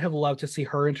would have loved to see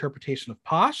her interpretation of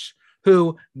Posh,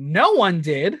 who no one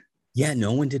did. Yeah,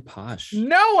 no one did Posh.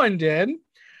 No one did.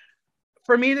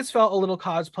 For me, this felt a little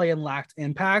cosplay and lacked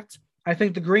impact. I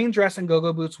think the green dress and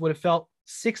go-go boots would have felt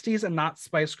 60s and not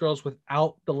Spice Girls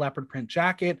without the leopard print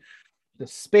jacket. The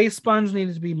space buns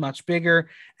needed to be much bigger.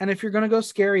 And if you're going to go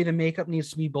scary, the makeup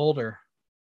needs to be bolder.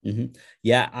 Mm-hmm.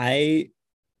 Yeah, I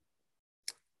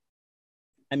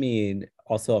mean,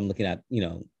 also I'm looking at,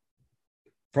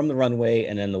 from the runway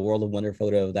and then the World of Wonder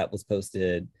photo that was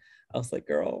posted. I was like,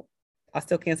 girl, I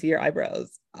still can't see your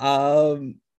eyebrows.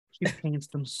 She paints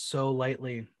them so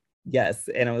lightly. Yes.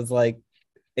 And I was like,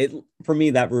 for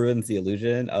me, that ruins the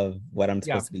illusion of what I'm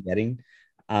supposed to be getting.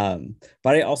 But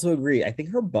I also agree. I think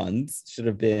her buns should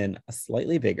have been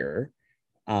slightly bigger.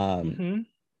 And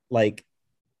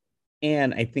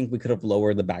I think we could have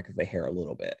lowered the back of the hair a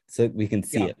little bit so we can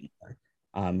see it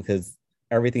more. Because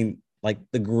everything, like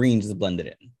the green, just blended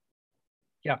in.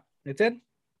 Yeah, it did.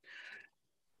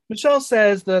 Michelle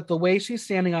says that the way she's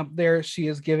standing up there, she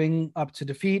is giving up to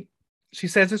defeat. She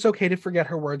says it's okay to forget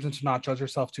her words and to not judge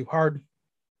herself too hard.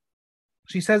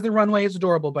 She says the runway is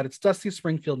adorable, but it's Dusty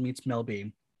Springfield meets Mel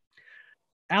B.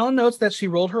 Alan notes that she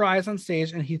rolled her eyes on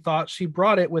stage and he thought she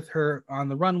brought it with her on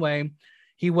the runway.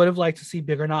 He would have liked to see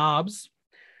bigger knobs.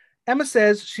 Emma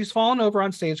says she's fallen over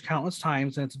on stage countless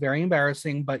times and it's very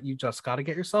embarrassing, but you just got to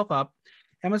get yourself up.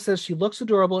 Emma says she looks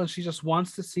adorable and she just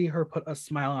wants to see her put a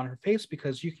smile on her face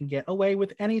because you can get away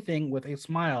with anything with a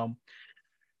smile.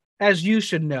 As you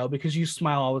should know, because you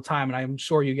smile all the time and I'm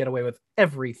sure you get away with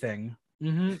everything.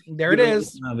 There it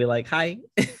is. I'll be like, hi.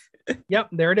 Yep,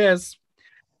 there it is.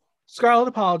 Scarlett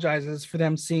apologizes for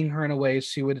them seeing her in a way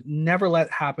she would never let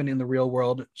happen in the real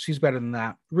world. She's better than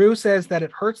that. Rue says that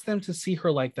it hurts them to see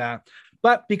her like that,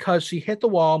 but because she hit the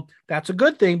wall, that's a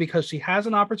good thing because she has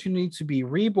an opportunity to be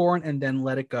reborn and then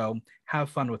let it go.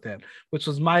 Have fun with it, which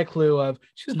was my clue of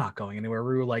she's not going anywhere.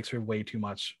 Rue likes her way too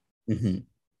much. Mm-hmm.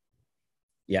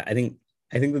 Yeah, I think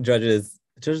the judges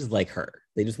like her.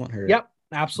 They just want her. Yep,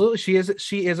 absolutely. She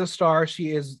is a star.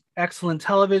 She is excellent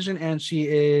television and she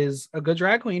is a good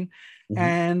drag queen. Mm-hmm.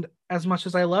 And as much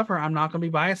as I love her, I'm not going to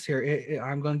be biased here.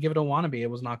 I'm going to give it a wannabe. It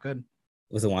was not good.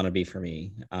 It was a wannabe for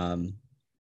me.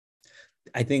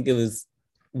 I think it was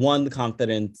one, the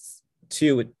confidence,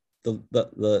 two,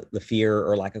 the fear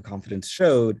or lack of confidence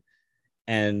showed,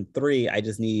 and three, I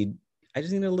just need a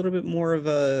little bit more of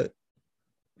a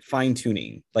fine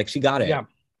tuning. Like she got it. Yeah.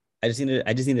 I just needed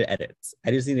edits.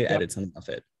 I just needed Yep. edits on the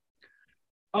outfit.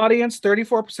 Audience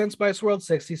 34% Spice World,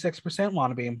 66%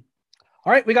 Wannabe.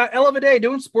 All right, we got Ella Day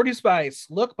doing Sporty Spice.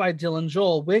 Look by Dylan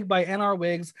Joel. Wig by NR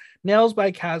Wigs. Nails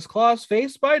by Kaz Kloss.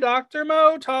 Face by Dr.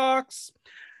 Motox.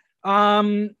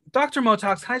 Dr.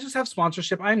 Motox, can I just have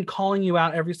sponsorship? I'm calling you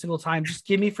out every single time. Just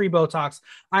give me free Botox.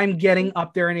 I'm getting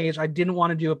up there in age. I didn't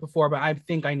want to do it before, but I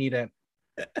think I need it.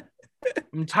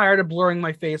 I'm tired of blurring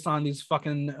my face on these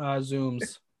fucking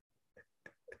Zooms.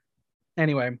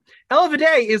 Anyway, Ella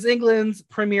Day is England's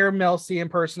premier Mel C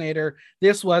impersonator.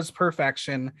 This was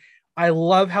perfection. I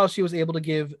love how she was able to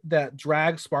give that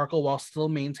drag sparkle while still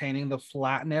maintaining the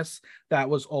flatness that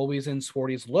was always in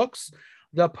Sporty's looks.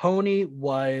 The pony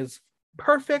was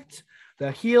perfect.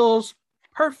 The heels,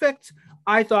 perfect.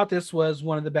 I thought this was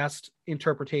one of the best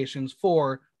interpretations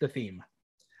for the theme.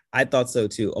 I thought so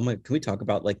too. Oh my, can we talk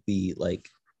about the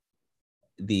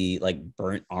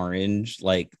burnt orange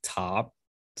top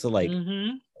to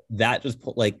that just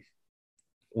put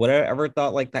would I ever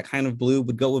thought that kind of blue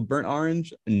would go with burnt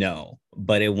orange? No,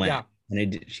 but it went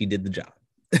and she did the job.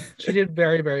 She did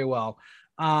very, very well.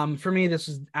 For me, this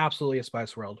is absolutely a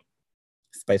Spice World.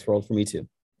 Spice World for me too.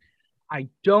 I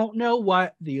don't know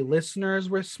what the listeners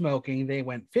were smoking. They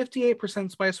went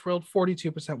 58% Spice World,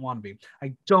 42% Wannabe.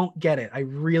 I don't get it. I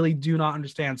really do not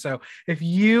understand. So if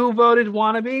you voted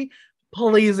Wannabe,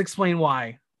 please explain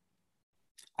why.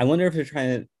 I wonder if they're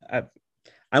trying to.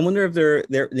 I wonder if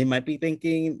they might be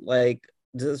thinking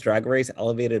does Drag Race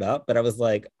elevate it up? But I was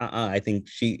like, I think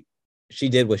she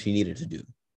did what she needed to do.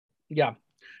 Yeah.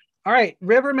 All right.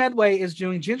 River Medway is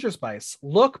doing Ginger Spice.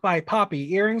 Look by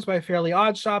Poppy. Earrings by Fairly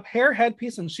Odd Shop. Hair,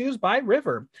 headpiece, and shoes by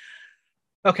River.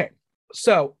 Okay.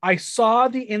 So I saw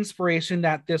the inspiration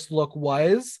that this look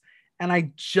was, and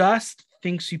I just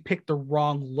think she picked the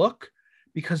wrong look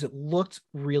because it looked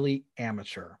really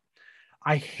amateur.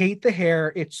 I hate the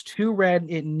hair. It's too red.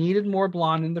 It needed more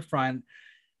blonde in the front.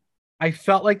 I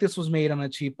felt like this was made on a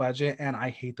cheap budget, and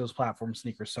I hate those platform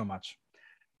sneakers so much.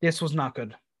 This was not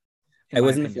good. I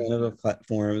wasn't a fan of the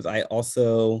platforms. I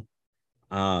also,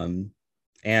 and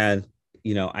I'm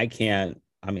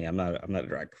not a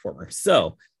drag performer,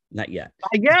 so not yet.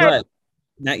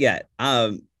 Not yet.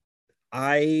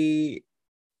 I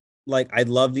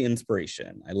love the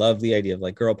inspiration. I love the idea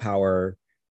of girl power.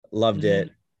 Loved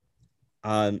it.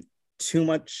 Too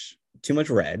much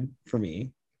red for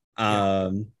me.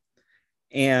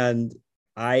 And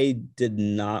I did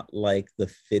not like the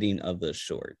fitting of the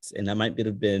shorts, and that might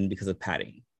have been because of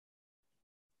padding.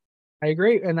 I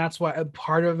agree, and that's why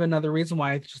part of another reason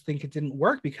why I just think it didn't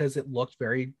work, because it looked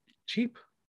very cheap.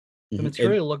 The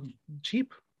material looked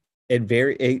cheap. It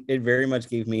very much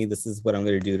gave me, this is what I'm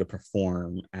going to do to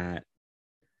perform at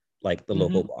the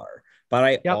local bar. But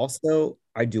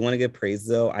I do want to give praise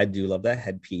though. I do love that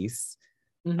headpiece.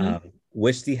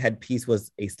 Wish the headpiece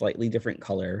was a slightly different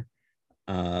color.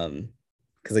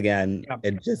 Because again,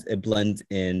 it blends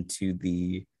into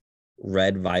the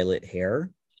red violet hair.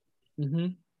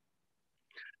 I'm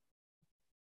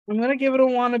gonna give it a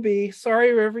Wannabe.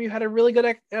 Sorry, River, you had a really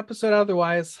good episode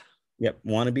otherwise. Yep,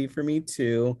 Wannabe for me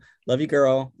too. Love you,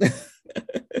 girl.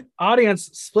 Audience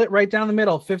split right down the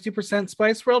middle: 50%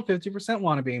 Spice World, 50%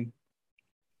 Wannabe.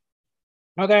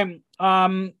 Okay,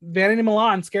 Vanity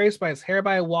Milan, Scary Spice, hair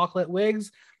by Walklet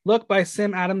Wigs, look by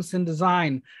Sim Adamson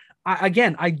Design. I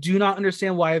do not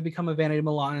understand why I've become a Vanity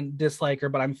Milan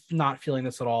disliker, but I'm not feeling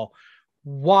this at all.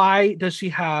 Why does she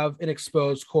have an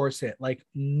exposed corset?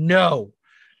 No.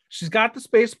 She's got the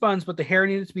space buns, but the hair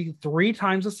needed to be 3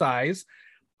 times the size.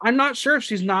 I'm not sure if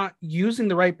she's not using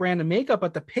the right brand of makeup,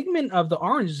 but the pigment of the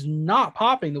orange is not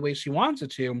popping the way she wants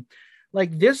it to.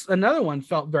 This, another one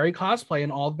felt very cosplay in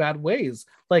all bad ways.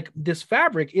 This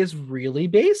fabric is really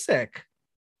basic.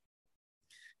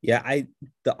 Yeah,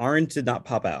 the orange did not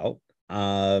pop out.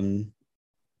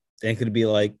 It could be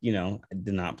I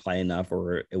did not apply enough,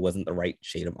 or it wasn't the right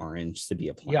shade of orange to be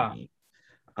applying.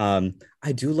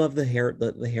 I do love the hair,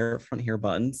 the hair, front hair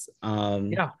buttons.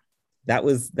 That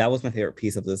was my favorite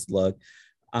piece of this look.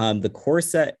 The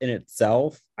corset in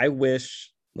itself, I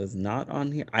wish was not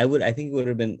on here. I think it would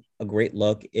have been a great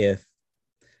look if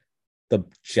the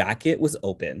jacket was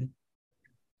open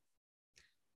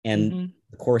and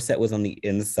the corset was on the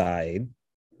inside,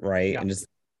 right? And just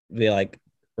be like,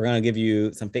 we're gonna give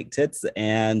you some fake tits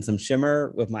and some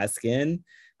shimmer with my skin.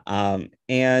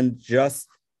 And just,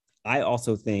 I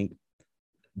also think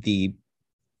the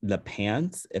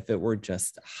pants, if it were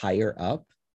just higher up,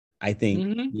 I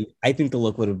think the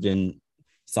look would have been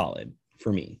solid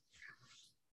for me.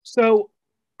 So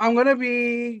I'm gonna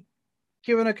be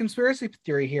given a conspiracy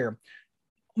theory here.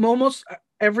 almost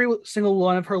every single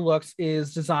one of her looks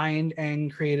is designed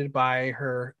and created by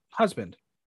her husband.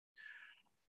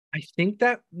 I think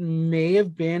that may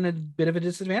have been a bit of a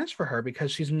disadvantage for her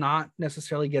because she's not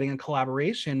necessarily getting a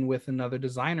collaboration with another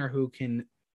designer who can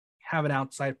have an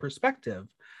outside perspective.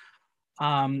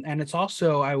 And it's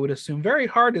also, I would assume, very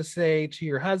hard to say to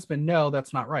your husband, no,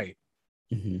 that's not right.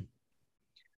 Mm-hmm.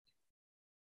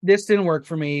 This didn't work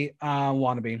for me.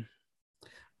 Wannabe.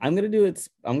 I'm gonna do it.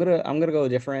 I'm gonna go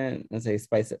different and say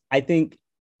spice it. I think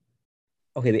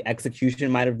okay, the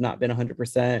execution might have not been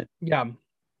 100%. Yeah,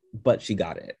 but she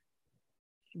got it.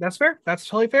 That's fair. That's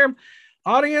totally fair.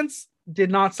 Audience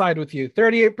did not side with you.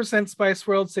 38% Spice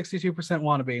World, 62%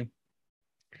 Wannabe.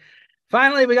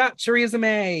 Finally, we got Theresa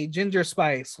May, Ginger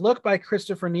Spice. Look by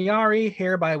Christopher Niari,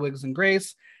 hair by Wigs and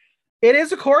Grace. It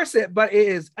is a corset, but it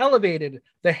is elevated.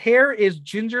 The hair is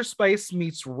Ginger Spice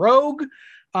meets Rogue.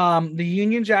 The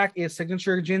Union Jack is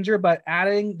signature Ginger, but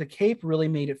adding the cape really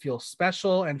made it feel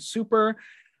special and super.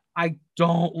 I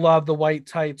don't love the white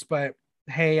tights, but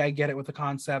hey, I get it with the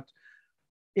concept.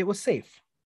 It was safe.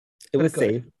 It was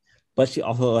safe, but she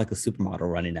also looked like a supermodel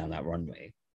running down that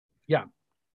runway. Yeah,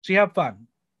 she had fun.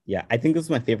 Yeah, I think this is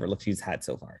my favorite look she's had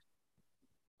so far.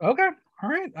 Okay, all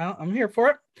right, I'm here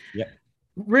for it. Yeah,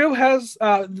 Rue has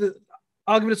I'll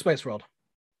give it a Spice World.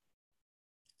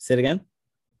 Say it again.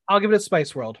 I'll give it a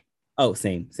Spice World. Oh,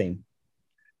 same.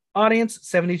 Audience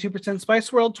 72%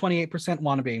 Spice World, 28%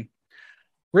 Wannabe.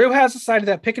 Rue has decided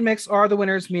that Pick and Mix are the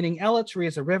winners, meaning Ella,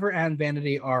 Teresa, River, and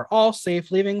Vanity are all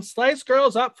safe, leaving Slice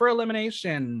Girls up for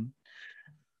elimination.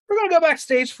 We're going to go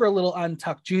backstage for a little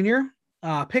Untucked Junior.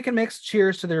 Pick and Mix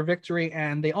cheers to their victory,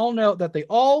 and they all know that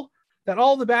all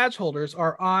the badge holders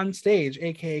are on stage,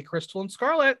 aka Crystal and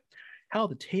Scarlett. How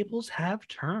the tables have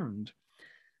turned.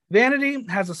 Vanity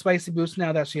has a spicy boost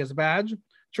now that she has a badge.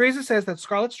 Teresa says that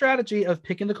Scarlett's strategy of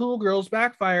picking the cool girls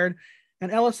backfired, and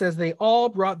Ella says they all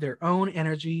brought their own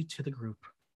energy to the group.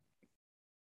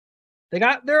 They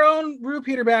got their own Rue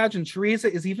Peter badge, and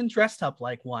Teresa is even dressed up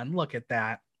like one. Look at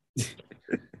that.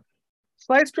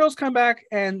 Slice Girls come back,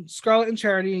 and Scarlett and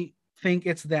Charity think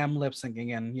it's them lip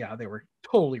syncing, and yeah, they were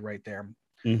totally right there.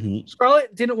 Mm-hmm.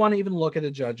 Scarlett didn't want to even look at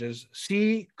the judges.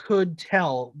 She could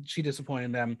tell she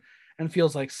disappointed them and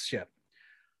feels like shit.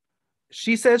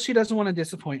 She says she doesn't want to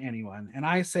disappoint anyone. And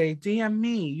I say, DM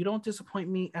me. You don't disappoint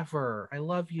me ever. I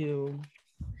love you.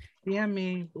 DM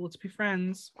me. Let's be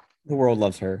friends. The world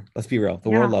loves her. Let's be real.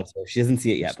 The world loves her. She doesn't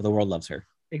see it yet, but the world loves her.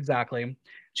 Exactly.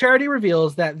 Charity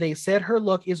reveals that they said her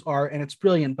look is art and it's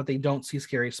brilliant, but they don't see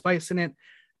Scary Spice in it.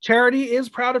 Charity is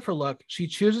proud of her look. She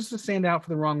chooses to stand out for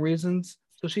the wrong reasons,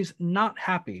 so she's not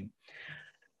happy.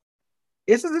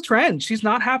 This is a trend. She's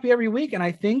not happy every week, and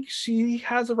I think she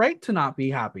has a right to not be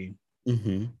happy.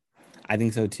 Mm-hmm. I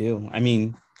think so too. I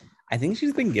mean, I think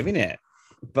she's been giving it,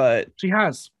 but she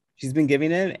has. She's been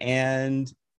giving it,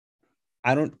 and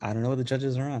I don't know what the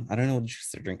judges are on. I don't know what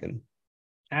juice they're drinking.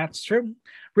 That's true.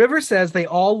 River says they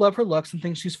all love her looks and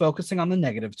think she's focusing on the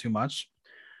negative too much.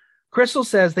 Crystal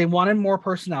says they wanted more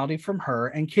personality from her,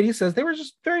 and Kitty says they were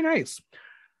just very nice.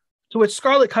 To which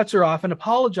Scarlett cuts her off and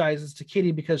apologizes to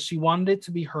Kitty because she wanted it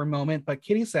to be her moment, but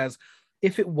Kitty says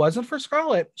if it wasn't for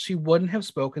Scarlett, she wouldn't have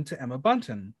spoken to Emma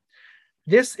Bunton.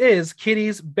 This is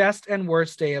Kitty's best and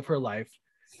worst day of her life.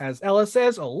 As Ella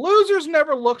says, a loser's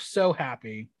never looked so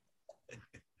happy.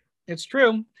 It's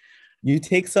true. You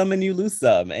take some and you lose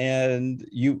some, and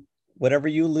whatever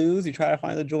you lose, you try to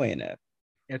find the joy in it.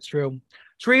 It's true.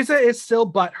 Teresa is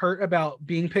still butthurt about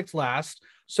being picked last,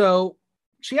 so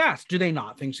she asked, do they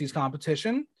not think she's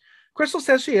competition? Crystal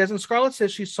says she is, and Scarlett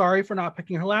says she's sorry for not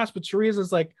picking her last, but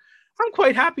Teresa's like, I'm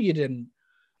quite happy you didn't.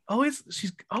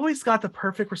 She's always got the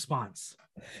perfect response.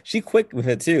 She's quick with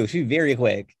it too. She's very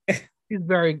quick. She's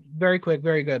very, very quick,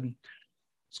 very good.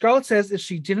 Scarlett says if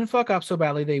she didn't fuck up so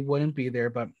badly, they wouldn't be there,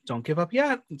 but don't give up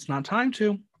yet. It's not time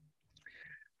to.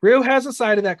 Rue has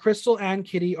decided that Crystal and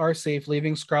Kitty are safe,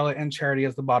 leaving Scarlett and Charity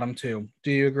as the bottom two.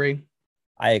 Do you agree?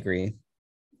 I agree.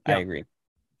 Yeah. I agree.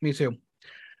 Me too.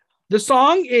 The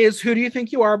song is Who Do You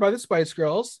Think You Are by the Spice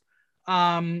Girls.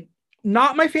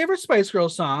 Not my favorite Spice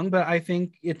Girls song, but I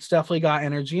think it's definitely got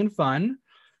energy and fun.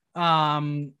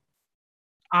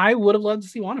 I would have loved to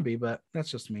see Wannabe, but that's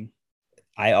just me.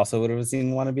 I also would have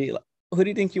seen Wannabe. Who Do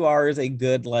You Think You Are is a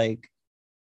good, like,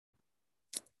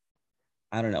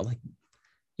 I don't know, like,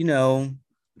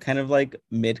 kind of like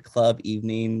mid-club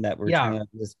evening that we're trying to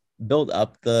just build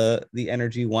up the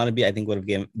energy. Wannabe, I think, would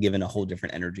have given a whole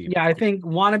different energy. Yeah, I think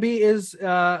Wannabe is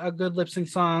a good lip sync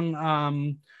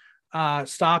song.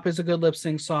 Stop is a good lip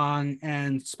sync song,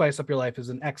 and Spice Up Your Life is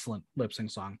an excellent lip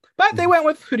sync song. But they went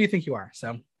with Who Do You Think You Are?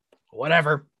 So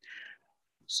whatever.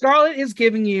 Scarlett is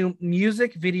giving you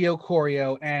music video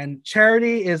choreo, and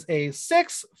Charity is a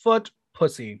 6-foot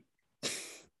pussy.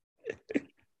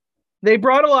 They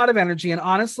brought a lot of energy, and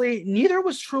honestly, neither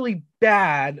was truly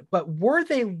bad, but were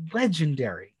they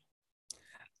legendary?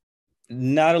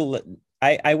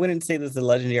 I wouldn't say this is a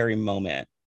legendary moment.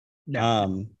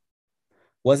 No.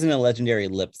 Wasn't a legendary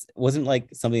lips. Wasn't like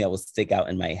something that will stick out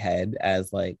in my head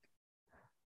as like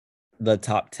the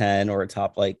top 10 or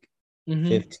top like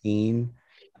 15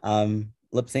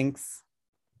 lip syncs.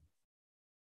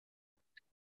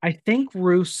 I think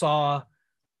Rue saw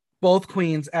both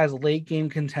queens as late game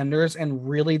contenders and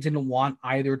really didn't want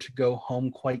either to go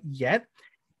home quite yet.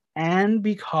 And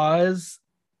because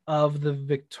of the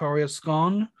Victoria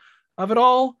Scone of it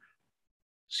all,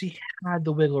 she had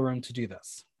the wiggle room to do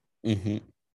this.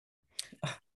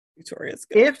 Victoria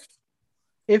Scone.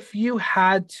 If you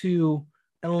had to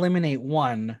eliminate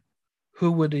one,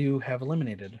 who would you have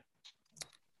eliminated?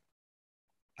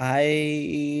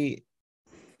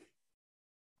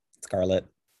 Scarlett.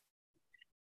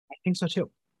 I think so too.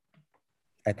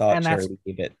 I thought Charity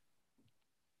gave it.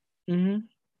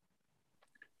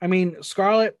 I mean,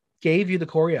 Scarlett gave you the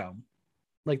choreo,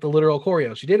 like the literal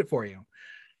choreo. She did it for you.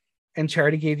 And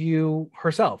Charity gave you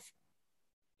herself.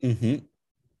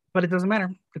 But it doesn't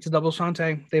matter. It's a double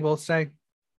Shantay. They both say.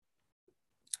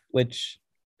 Which,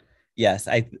 yes,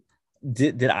 I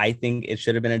did I think it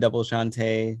should have been a double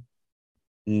Shantay?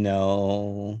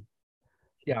 No.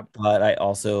 Yeah. But I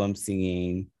also am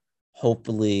seeing,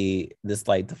 hopefully, this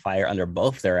light the fire under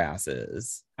both their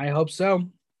asses. I hope so.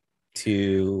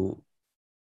 To,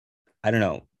 I don't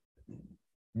know,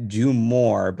 do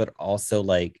more, but also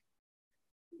like,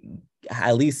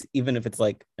 at least even if it's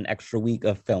like an extra week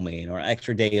of filming or an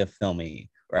extra day of filming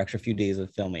or extra few days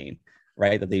of filming,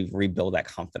 right? That they've rebuilt that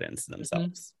confidence in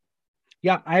themselves.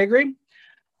 Yeah, I agree.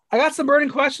 I got some burning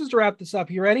questions to wrap this up.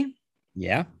 You ready?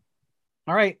 Yeah.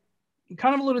 All right. You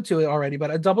kind of alluded to it already,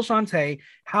 but a double Shantay,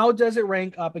 how does it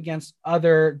rank up against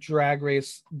other Drag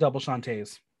Race double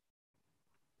Shantays?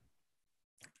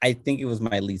 I think it was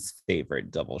my least favorite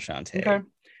double Shantay. Okay.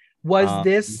 Was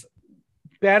this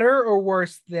better or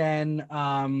worse than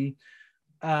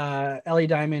Ellie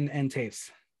Diamond and Tayce?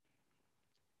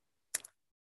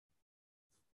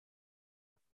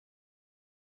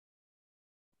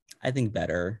 I think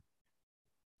better.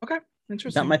 Okay,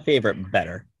 interesting. Not my favorite,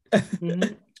 better. I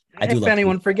do. If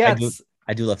anyone forgets,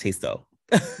 I do love Tayce though.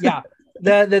 Yeah,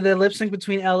 the lip sync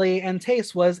between Ellie and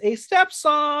Tayce was a step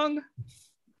song.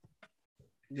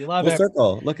 You love full it.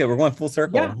 Circle. Look at, we're going full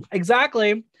circle. Yeah,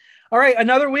 exactly. All right,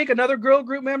 another week, another girl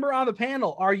group member on the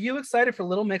panel. Are you excited for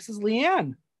Little Mix's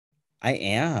Leanne? I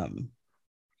am.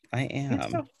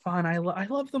 It's so fun. I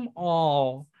love them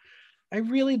all. I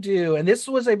really do. And this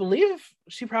was, I believe,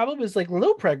 she probably was like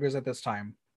Lil Preggers at this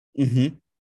time. I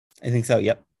think so.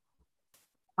 Yep.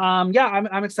 Yeah,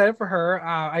 I'm excited for her.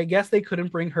 I guess they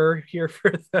couldn't bring her here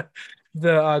for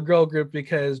the girl group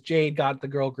because Jade got the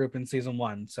girl group in season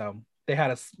 1, so they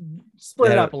had to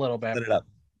split it up a little bit. Split it up.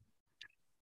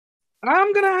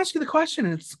 I'm gonna ask you the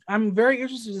question. I'm very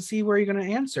interested to see where you're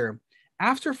gonna answer.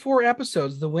 After 4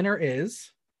 episodes, the winner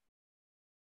is.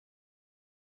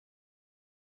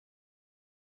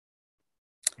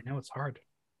 I know it's hard.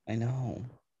 I know.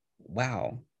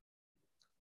 Wow.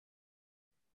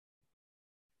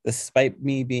 Despite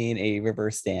me being a River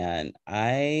stan,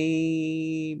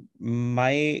 I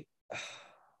might.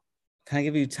 Can I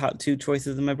give you top 2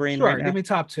 choices in my brain? Sure, right now? Give me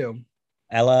top 2.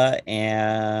 Ella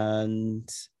and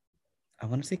I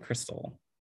want to say Crystal.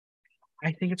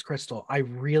 I think it's Crystal. I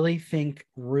really think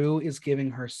Rue is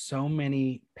giving her so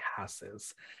many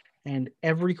passes, and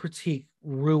every critique,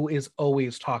 Rue is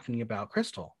always talking about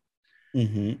Crystal.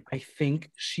 I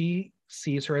think she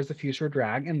sees her as the future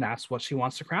drag, and that's what she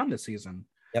wants to crown this season.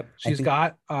 Yep. She's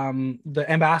got the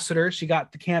ambassador, she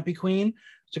got the campy queen,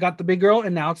 she got the big girl,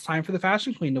 and now it's time for the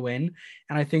fashion queen to win.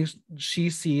 And I think she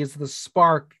sees the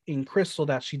spark in Crystal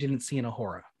that she didn't see in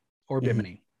A'Whora or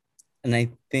Bimini. And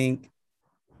I think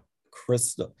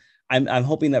Crystal, I'm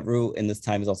hoping that Rue in this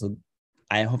time is also,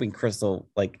 I'm hoping Crystal,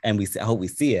 like, and I hope we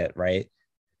see it, right?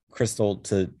 Crystal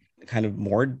to kind of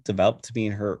more develop to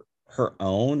being her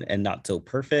own and not so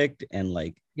perfect, and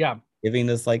like giving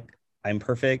this like I'm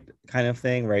perfect kind of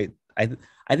thing, right? I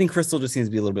think Crystal just seems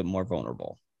to be a little bit more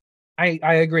vulnerable.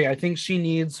 I agree. I think she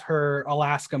needs her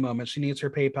Alaska moment. She needs her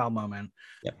PayPal moment.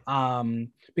 Yep.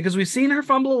 Because we've seen her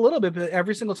fumble a little bit, but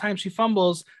every single time she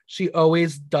fumbles, she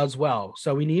always does well.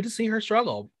 So we need to see her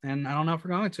struggle, and I don't know if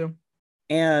we're going to.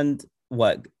 And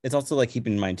what it's also like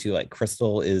keeping in mind too, like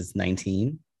Crystal is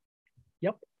 19.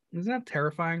 Yep. Isn't that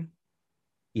terrifying?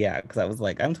 Yeah, because I was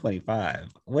like, I'm 25.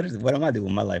 What am I doing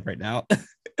with my life right now?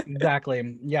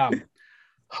 Exactly. Yeah.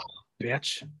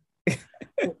 Bitch.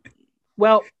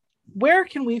 Well, where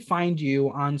can we find you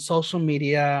on social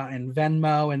media and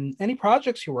Venmo and any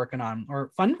projects you're working on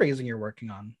or fundraising you're working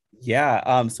on?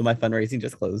 Yeah, so my fundraising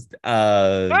just closed.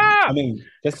 I Ah, mean,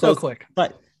 just so closed, quick.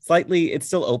 but slightly, it's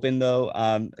still open though.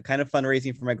 Kind of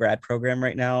fundraising for my grad program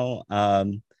right now.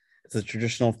 It's a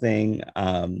traditional thing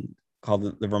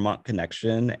called the Vermont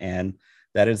Connection, and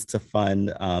that is to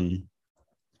fund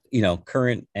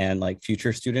current and like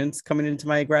future students coming into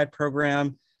my grad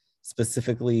program,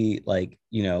 specifically like,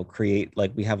 create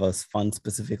like we have a fund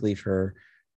specifically for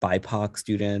BIPOC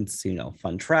students,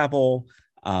 fund travel,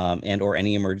 and or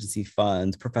any emergency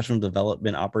funds, professional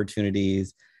development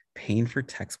opportunities, paying for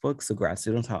textbooks so grad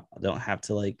students don't have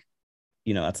to like,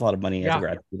 that's a lot of money as a Yeah.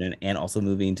 grad student, and also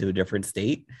moving to a different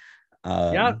state.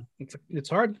 Yeah. um, It's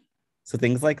hard. so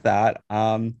things like that.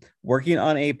 Working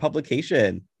on a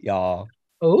publication, y'all.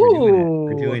 We're doing it.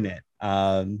 We're Oh, doing it.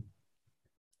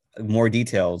 More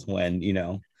details when,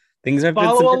 things have been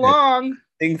follow submitted. along.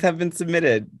 Things have been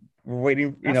submitted. We're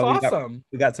waiting, That's we awesome.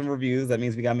 got some reviews. That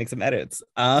means we gotta make some edits.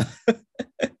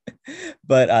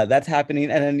 But that's happening.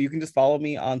 And then you can just follow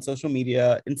me on social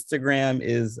media. Instagram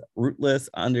is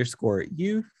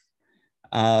rootless_youth.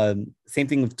 Same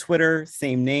thing with Twitter,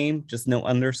 same name, just no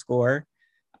underscore.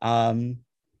 Um,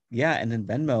 yeah, and then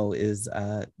Venmo is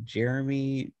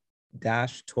Jeremy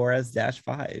Torres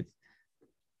 5.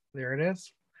 There it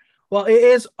is. Well, it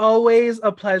is always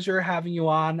a pleasure having you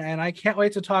on, and I can't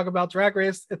wait to talk about Drag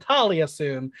Race Italia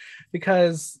soon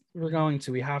because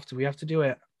we have to do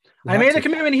it. We I have made a to.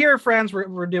 commitment here, friends.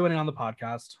 We're doing it on the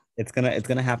podcast. It's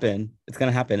gonna happen. It's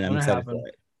gonna happen, and I'm Gonna excited for happen.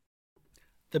 it.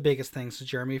 The biggest thanks to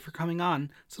Jeremy for coming on.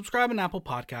 Subscribe on Apple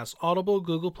Podcasts, Audible,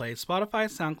 Google Play, Spotify,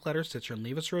 SoundCloud, or Stitcher, and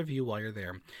leave us a review while you're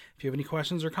there. If you have any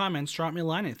questions or comments, drop me a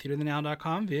line at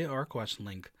theaterthenow.com via our question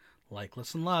link. Like,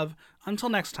 listen, love. Until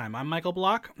next time, I'm Michael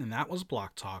Block, and that was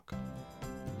Block Talk.